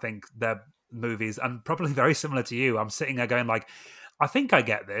Brothers, and I think their movies, and probably very similar to you. I'm sitting there going, like, I think I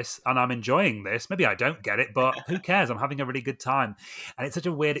get this and I'm enjoying this. Maybe I don't get it, but who cares? I'm having a really good time. And it's such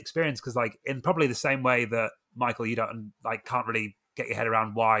a weird experience because, like, in probably the same way that Michael, you don't like can't really get your head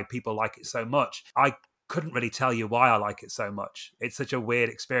around why people like it so much. I couldn't really tell you why I like it so much. It's such a weird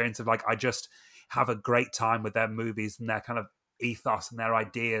experience of, like, I just have a great time with their movies and their kind of ethos and their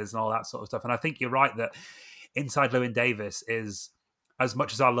ideas and all that sort of stuff. And I think you're right that Inside Llewyn Davis is, as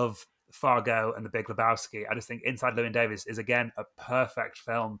much as I love Fargo and The Big Lebowski, I just think Inside Llewyn Davis is, again, a perfect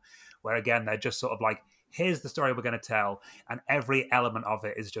film where, again, they're just sort of like, here's the story we're going to tell, and every element of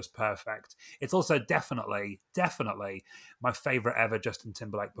it is just perfect. It's also definitely my favorite ever Justin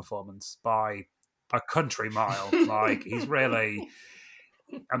Timberlake performance by a country mile. Like, he's really,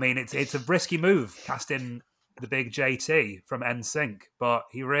 I mean, it's a risky move casting the big JT from NSYNC, but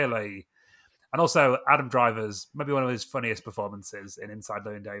he really, and also Adam Driver's maybe one of his funniest performances in Inside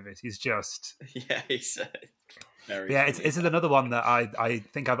Llewyn Davis. He's just, Yeah, he's very yeah, funny. it's another one that I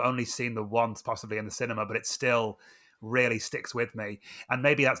think I've only seen the once, possibly in the cinema, but it still really sticks with me. And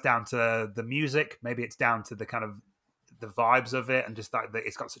maybe that's down to the music, maybe it's down to the kind of the vibes of it, and just that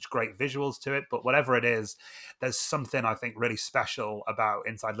it's got such great visuals to it. But whatever it is, there's something I think really special about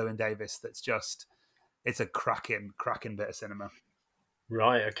Inside Llewyn Davis that's just, it's a cracking bit of cinema.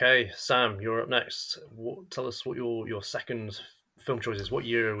 right, okay, Sam, you're up next. Tell us what your second film choice is. What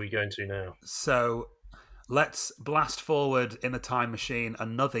year are we going to now? So let's blast forward in the time machine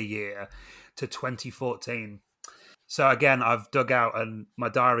another year to 2014. So again, I've dug out my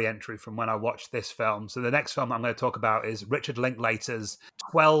diary entry from when I watched this film. So the next film I'm going to talk about is Richard Linklater's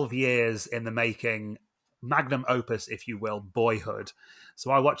 12 years in the making magnum opus, if you will, Boyhood.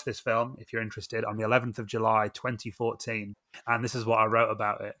 So I watched this film, if you're interested, on the 11th of July, 2014. And this is what I wrote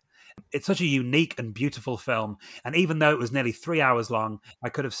about it. It's such a unique and beautiful film. And even though it was nearly 3 hours long, I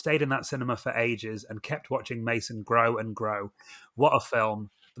could have stayed in that cinema for ages and kept watching Mason grow and grow. What a film.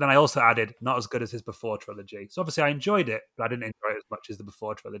 But then I also added, not as good as his Before trilogy. So obviously I enjoyed it, but I didn't enjoy it as much as the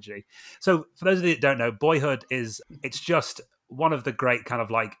Before trilogy. So for those of you that don't know, Boyhood it's just one of the great kind of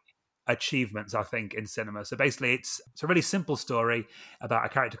like achievements, I think, in cinema. So basically it's a really simple story about a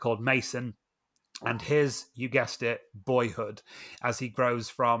character called Mason and his, you guessed it, boyhood as he grows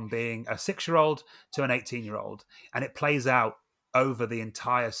from being a 6-year-old to an 18-year-old. And it plays out over the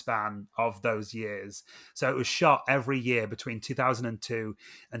entire span of those years. So it was shot every year between 2002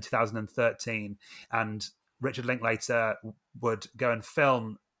 and 2013. And Richard Linklater would go and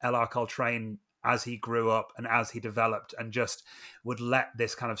film L.R. Coltrane as he grew up and as he developed, and just would let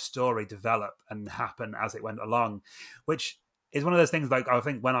this kind of story develop and happen as it went along, which is one of those things, like, I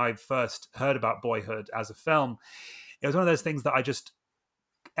think when I first heard about Boyhood as a film, it was one of those things that I just,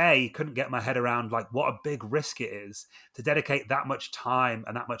 couldn't get my head around, like, what a big risk it is to dedicate that much time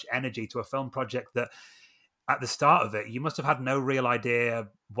and that much energy to a film project that at the start of it, you must have had no real idea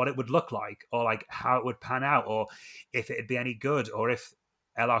what it would look like, or like how it would pan out, or if it'd be any good, or if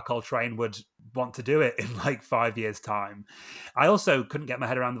L.R. Coltrane would want to do it in like 5 years' time. I also couldn't get my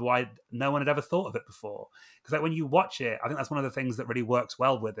head around why no one had ever thought of it before. Because like when you watch it, I think that's one of the things that really works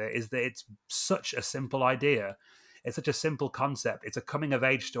well with it, is that it's such a simple idea. It's such a simple concept. It's a coming of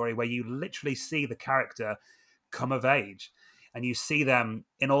age story where you literally see the character come of age, and you see them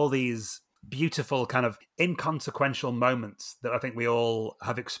in all these beautiful kind of inconsequential moments that I think we all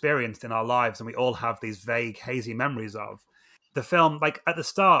have experienced in our lives, and we all have these vague, hazy memories of. The film, like at the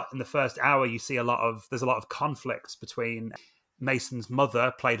start, in the first hour, you see there's a lot of conflicts between Mason's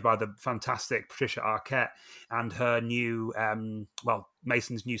mother, played by the fantastic Patricia Arquette, and her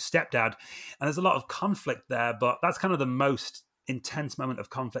Mason's new stepdad. And there's a lot of conflict there, but that's kind of the most intense moment of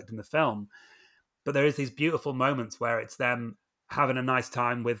conflict in the film. But there is these beautiful moments where it's them having a nice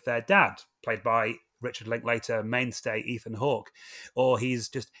time with their dad, played by Richard Linklater mainstay Ethan Hawke, or he's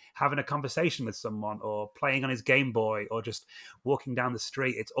just having a conversation with someone, or playing on his Game Boy, or just walking down the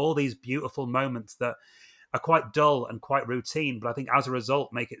street. It's all these beautiful moments that are quite dull and quite routine, but I think as a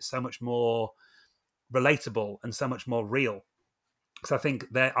result make it so much more relatable and so much more real. Because I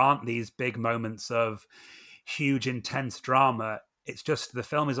think there aren't these big moments of huge, intense drama. It's just the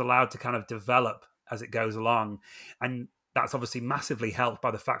film is allowed to kind of develop as it goes along. And that's obviously massively helped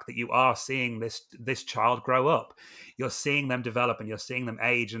by the fact that you are seeing this child grow up. You're seeing them develop and you're seeing them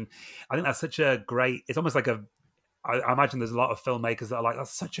age. And I think that's such a great, it's almost like I imagine there's a lot of filmmakers that are like,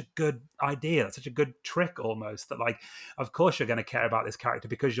 that's such a good idea, that's such a good trick almost, that like, of course you're going to care about this character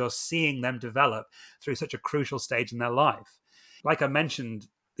because you're seeing them develop through such a crucial stage in their life. Like I mentioned,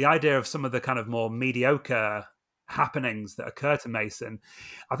 the idea of some of the kind of more mediocre happenings that occur to Mason,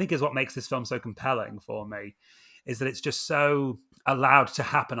 I think is what makes this film so compelling for me, is that it's just so allowed to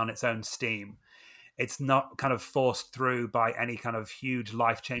happen on its own steam. It's not kind of forced through by any kind of huge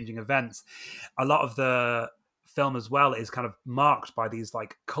life-changing events. A lot of the film as well is kind of marked by these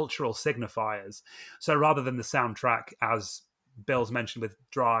like cultural signifiers. So rather than the soundtrack, as Bill's mentioned with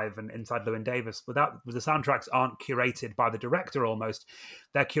Drive and Inside Llewyn Davis, the soundtracks aren't curated by the director almost.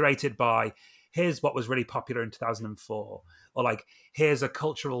 They're curated by, here's what was really popular in 2004, or like, here's a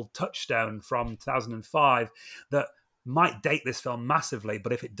cultural touchstone from 2005 that might date this film massively,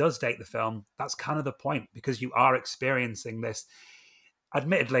 but if it does date the film, that's kind of the point, because you are experiencing this,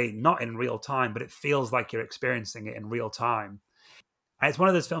 admittedly not in real time, but it feels like you're experiencing it in real time. And it's one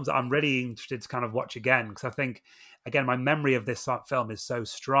of those films that I'm really interested to kind of watch again, because I think, again, my memory of this film is so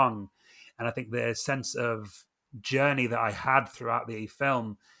strong, and I think the sense of journey that I had throughout the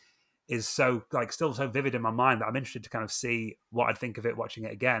film is so like still so vivid in my mind that I'm interested to kind of see what I'd think of it watching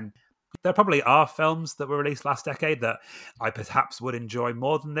it again. There probably are films that were released last decade that I perhaps would enjoy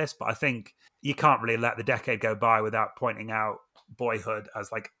more than this, but I think you can't really let the decade go by without pointing out Boyhood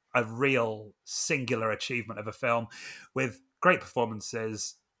as like a real singular achievement of a film with great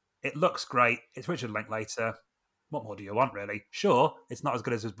performances. It looks great. It's Richard Linklater. What more do you want, really? Sure, it's not as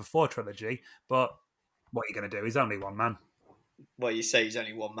good as his before trilogy, but what are you going to do? He's only one man. Well, you say he's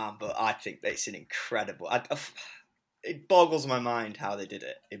only one man, but I think it's an incredible. It boggles my mind how they did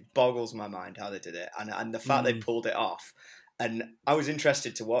it. It boggles my mind how they did it, and the fact they pulled it off. And I was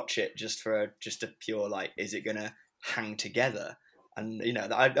interested to watch it just a pure like, is it gonna hang together? And you know,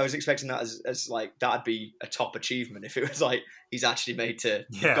 I was expecting that as like that'd be a top achievement if it was like he's actually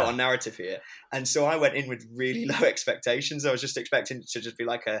got a narrative here. And so I went in with really low expectations. I was just expecting it to just be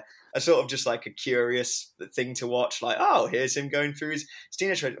like a sort of just like a curious thing to watch, like, oh, here's him going through his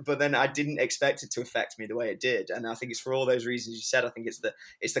teenage. But then I didn't expect it to affect me the way it did, and I think it's for all those reasons you said. I think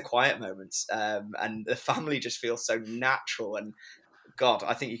it's the quiet moments, and the family just feels so natural. And God,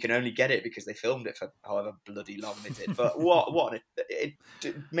 I think you can only get it because they filmed it for however bloody long they did. But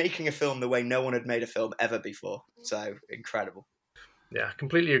making a film the way no one had made a film ever before. So incredible. Yeah,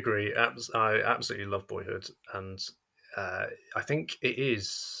 completely agree. I absolutely love Boyhood, and I think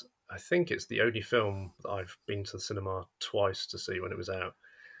it's the only film that I've been to the cinema twice to see when it was out.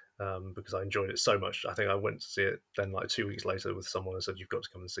 Because I enjoyed it so much. I think I went to see it then like 2 weeks later with someone and said, you've got to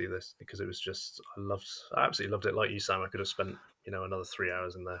come and see this, because it was just, I absolutely loved it. Like you, Sam, I could have spent, another 3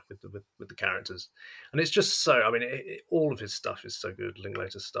 hours in there with the characters. And it's just so, I mean, all of his stuff is so good,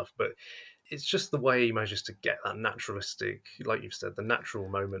 Linklater's stuff, but it's just the way he manages to get that naturalistic, like you've said, the natural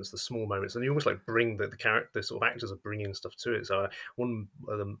moments, the small moments, and you almost like bring the character, the sort of actors are bringing stuff to it. So one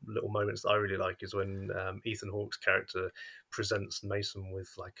of the little moments that I really like is when Ethan Hawke's character presents Mason with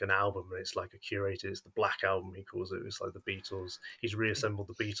like an album, and it's like a curated, it's the Black Album, he calls it. It's like the Beatles. He's reassembled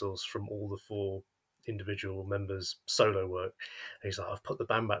the Beatles from all the four individual members' solo work. And he's like, I've put the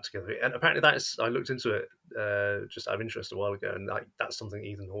band back together. And apparently I looked into it just out of interest a while ago, and like that's something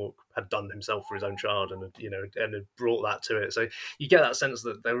Ethan Hawke had done himself for his own child, and had brought that to it. So you get that sense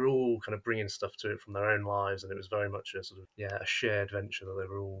that they were all kind of bringing stuff to it from their own lives, and it was very much a sort of a shared venture that they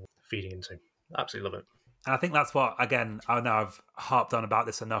were all feeding into. Absolutely love it. And I think that's what, again, I know I've harped on about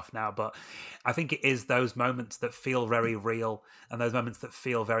this enough now, but I think it is those moments that feel very real and those moments that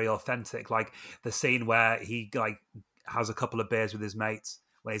feel very authentic. Like the scene where he like has a couple of beers with his mates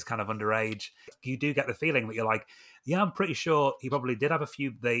when he's kind of underage. You do get the feeling that you're like, yeah, I'm pretty sure he probably did have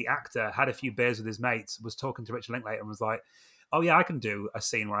the actor had a few beers with his mates, was talking to Richard Linklater and was like, oh yeah, I can do a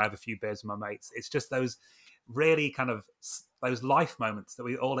scene where I have a few beers with my mates. It's just those really kind of those life moments that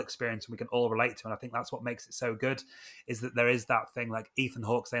we all experience and we can all relate to. And I think that's what makes it so good, is that there is that thing like Ethan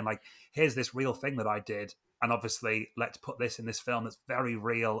Hawke saying like, here's this real thing that I did. And obviously let's put this in this film that's very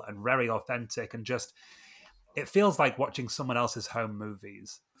real and very authentic. And just, it feels like watching someone else's home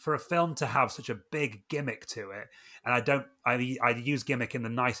movies. For a film to have such a big gimmick to it, and I use gimmick in the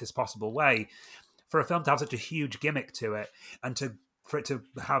nicest possible way, for a film to have such a huge gimmick to it and for it to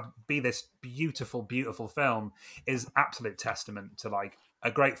be this beautiful, beautiful film is absolute testament to like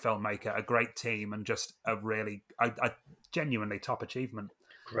a great filmmaker, a great team, and just a genuinely top achievement.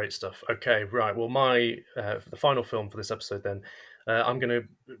 Great stuff. Okay, right. Well, the final film for this episode then, I'm going to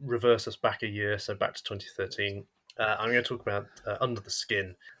reverse us back a year, so back to 2013. I'm going to talk about Under the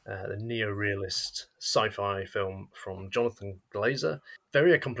Skin, the neo-realist sci-fi film from Jonathan Glazer.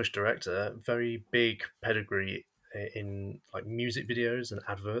 Very accomplished director, very big pedigree in like music videos and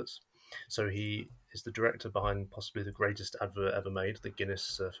adverts. So he is the director behind possibly the greatest advert ever made, the Guinness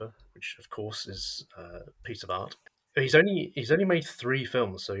Surfer, which of course is a piece of art. He's only made 3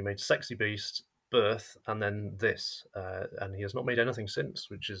 films. So he made Sexy Beast, Birth, and then this, and he has not made anything since,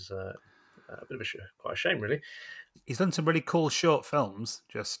 which is a bit of quite a shame, really. He's done some really cool short films.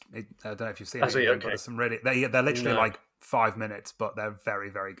 I don't know if you've seen Has any he? of them, but Okay. there's some really they're literally No. like 5 minutes, but they're very,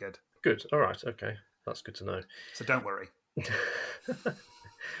 very good. Good. All right. Okay, that's good to know. So don't worry.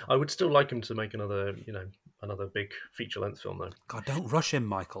 I would still like him to make another big feature-length film, though. God, don't rush him,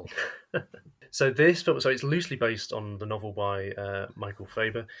 Michael. So this film, it's loosely based on the novel by Michael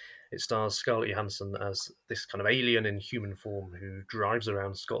Faber. It stars Scarlett Johansson as this kind of alien in human form who drives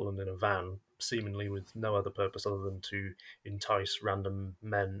around Scotland in a van, seemingly with no other purpose other than to entice random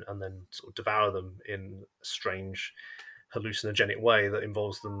men and then sort of devour them in a strange, hallucinogenic way that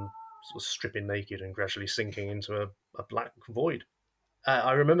involves them sort of stripping naked and gradually sinking into a black void.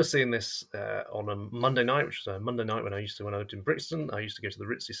 I remember seeing this on a Monday night, which was a Monday night when I lived in Brixton. I used to go to the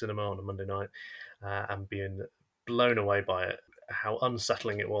Ritzy Cinema on a Monday night and being blown away by it, how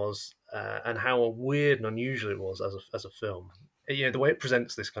unsettling it was, and how weird and unusual it was as a film. The way it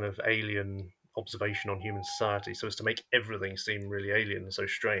presents this kind of alien observation on human society, so as to make everything seem really alien and so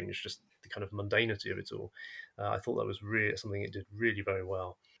strange, just the kind of mundanity of it all. I thought that was really something it did really very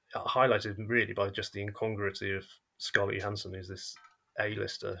well. Highlighted really by just the incongruity of Scarlett Johansson, who's this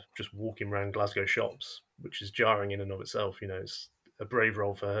A-lister just walking around Glasgow shops, which is jarring in and of itself. It's a brave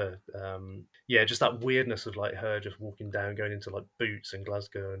role for her. Just that weirdness of like her just walking down, going into like Boots in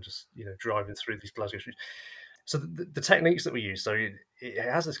Glasgow, and just driving through these Glasgow streets. So the techniques that we use, so it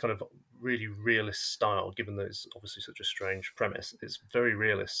has this kind of really realist style, given that it's obviously such a strange premise. It's very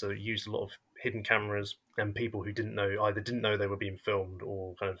realist, so it used a lot of hidden cameras and people who either didn't know they were being filmed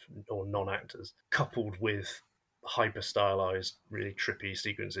or non-actors, coupled with hyper stylized, really trippy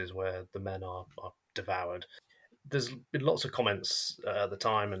sequences where the men are devoured. There's been lots of comments at the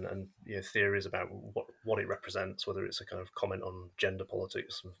time and theories about what it represents, whether it's a kind of comment on gender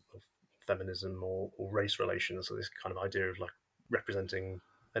politics of feminism or race relations. So this kind of idea of like representing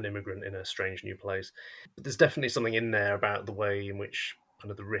an immigrant in a strange new place. But there's definitely something in there about the way in which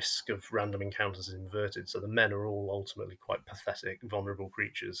kind of the risk of random encounters is inverted. So the men are all ultimately quite pathetic, vulnerable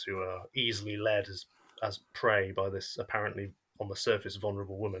creatures who are easily led as prey by this apparently on the surface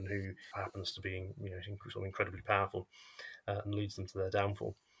vulnerable woman who happens to be incredibly powerful and leads them to their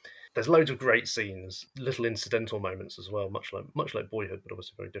downfall. There's loads of great scenes, little incidental moments as well, much like Boyhood, but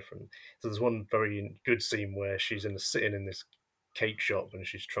obviously very different. So there's one very good scene where she's sitting in this cake shop and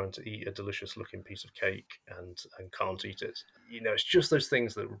she's trying to eat a delicious looking piece of cake and can't eat it. It's just those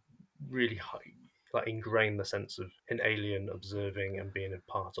things that really ingrain the sense of an alien observing and being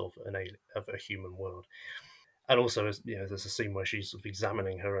a part of a human world. And also, there's a scene where she's sort of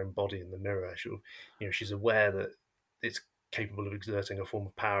examining her own body in the mirror. She's aware that it's capable of exerting a form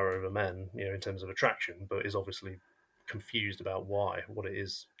of power over men, in terms of attraction, but is obviously confused about what it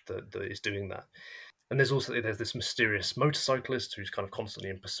is that is doing that. And there's this mysterious motorcyclist who's kind of constantly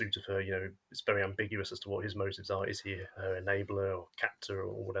in pursuit of her. It's very ambiguous as to what his motives are. Is he her enabler or captor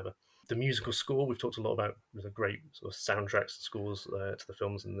or whatever? The musical score we've talked a lot about. There's a great sort of soundtracks and scores to the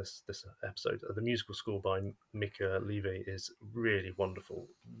films in this episode. The musical score by Mika Levy is really wonderful.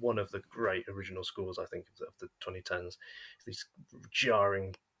 One of the great original scores, I think, of the 2010s. These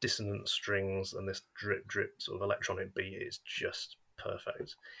jarring dissonant strings and this drip sort of electronic beat is just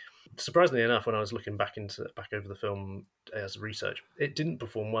perfect. Surprisingly enough, when I was looking back over the film as research, it didn't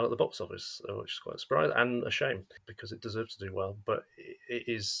perform well at the box office, which is quite a surprise and a shame because it deserves to do well. But it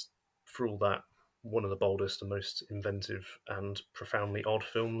is, for all that, one of the boldest and most inventive and profoundly odd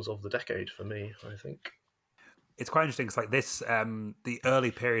films of the decade for me, I think. It's quite interesting because like this, the early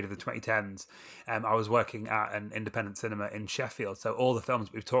period of the 2010s, I was working at an independent cinema in Sheffield. So all the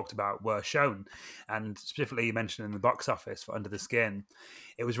films we've talked about were shown. And specifically you mentioned in the box office for Under the Skin,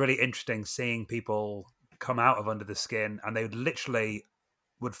 it was really interesting seeing people come out of Under the Skin and they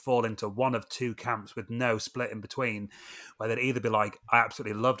would fall into one of two camps with no split in between, where they'd either be like, I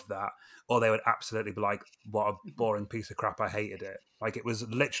absolutely loved that, or they would absolutely be like, what a boring piece of crap, I hated it. Like it was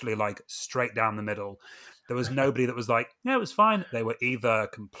literally like straight down the middle. There was nobody that was like, yeah, it was fine. They were either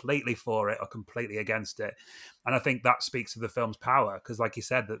completely for it or completely against it. And I think that speaks to the film's power, because like you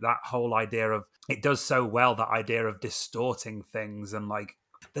said, that whole idea of, it does so well, that idea of distorting things. And like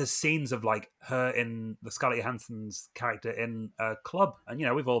there's scenes of like her in the Scarlett Johansson's character in a club. And,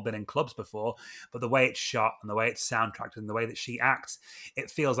 we've all been in clubs before, but the way it's shot and the way it's soundtracked and the way that she acts,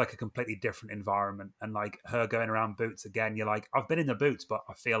 it feels like a completely different environment. And like her going around Boots again, you're like, I've been in the Boots, but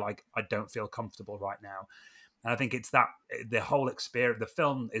I feel like I don't feel comfortable right now. And I think it's that the whole experience, the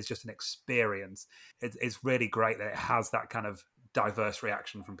film is just an experience. It's really great that it has that kind of diverse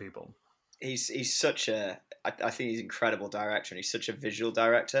reaction from people. He's such a I think he's an incredible director, and he's such a visual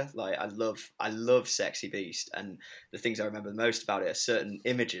director. Like I love Sexy Beast, and the things I remember the most about it are certain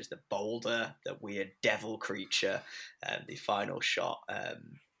images: the boulder, the weird devil creature, the final shot,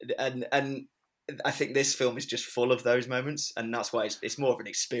 and I think this film is just full of those moments, and that's why it's more of an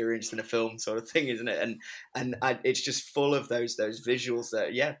experience than a film sort of thing, isn't it? It's just full of those visuals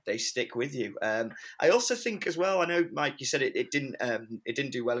that they stick with you. I also think as well. I know, Mike, you said it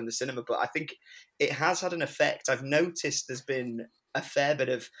didn't do well in the cinema, but I think it has had an effect. I've noticed there's been a fair bit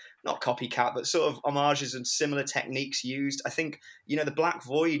of not copycat, but sort of homages and similar techniques used. I think, the Black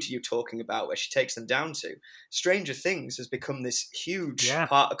Void you're talking about, where she takes them down to, Stranger Things has become this huge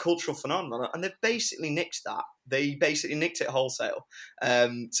part of cultural phenomenon, and they've basically nicked that. They basically nicked it wholesale.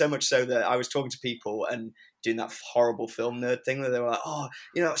 So much so that I was talking to people and doing that horrible film nerd thing where they were like, "Oh,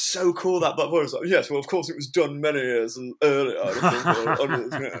 it's so cool that Black Void." I was like, "Yes, well, of course it was done many years earlier."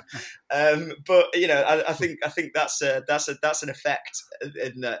 But I think that's an effect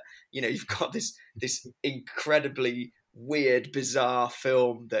in that you've got this incredibly weird, bizarre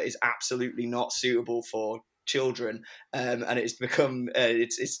film that is absolutely not suitable for children, and it's become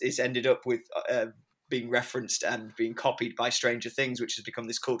it's ended up with being referenced and being copied by Stranger Things, which has become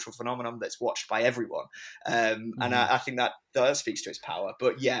this cultural phenomenon that's watched by everyone. And I think that speaks to its power.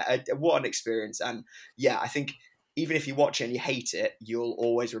 But what an experience. And I think even if you watch it and you hate it, you'll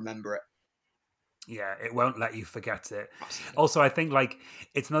always remember it. Yeah, it won't let you forget it. Absolutely. Also, I think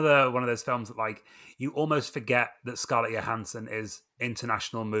it's another one of those films that you almost forget that Scarlett Johansson is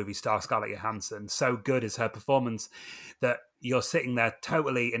international movie star Scarlett Johansson. So good is her performance that you're sitting there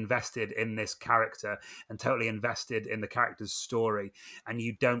totally invested in this character and totally invested in the character's story, and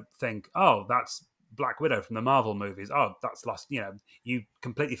you don't think, oh, that's Black Widow from the Marvel movies. Oh, that's lost. You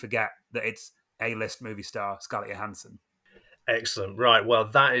completely forget that it's A-list movie star Scarlett Johansson. Excellent. Right. Well,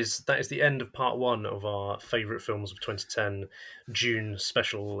 that is the end of part one of our favourite films of 2010 June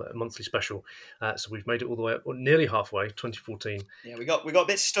special, monthly special. So we've made it all the way up, nearly halfway, 2014. Yeah, we got a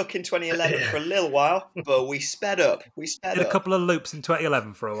bit stuck in 2011 for a little while, but we sped up. Did a couple of loops in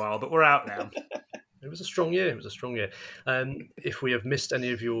 2011 for a while, but we're out now. It was a strong year. If we have missed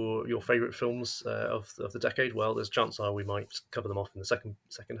any of your favourite films of the decade, well, there's a chance we might cover them off in the second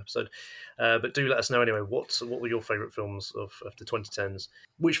episode. But do let us know anyway. What were your favourite films of the 2010s?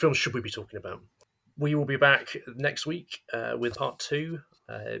 Which films should we be talking about? We will be back next week with part 2.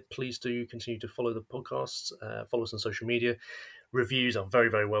 Please do continue to follow the podcast. Follow us on social media. Reviews are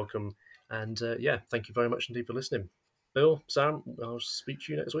very, very welcome. And thank you very much indeed for listening. Bill, Sam, I'll speak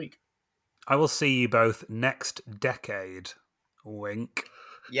to you next week. I will see you both next decade. Wink.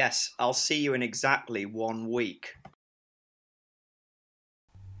 Yes, I'll see you in exactly 1 week.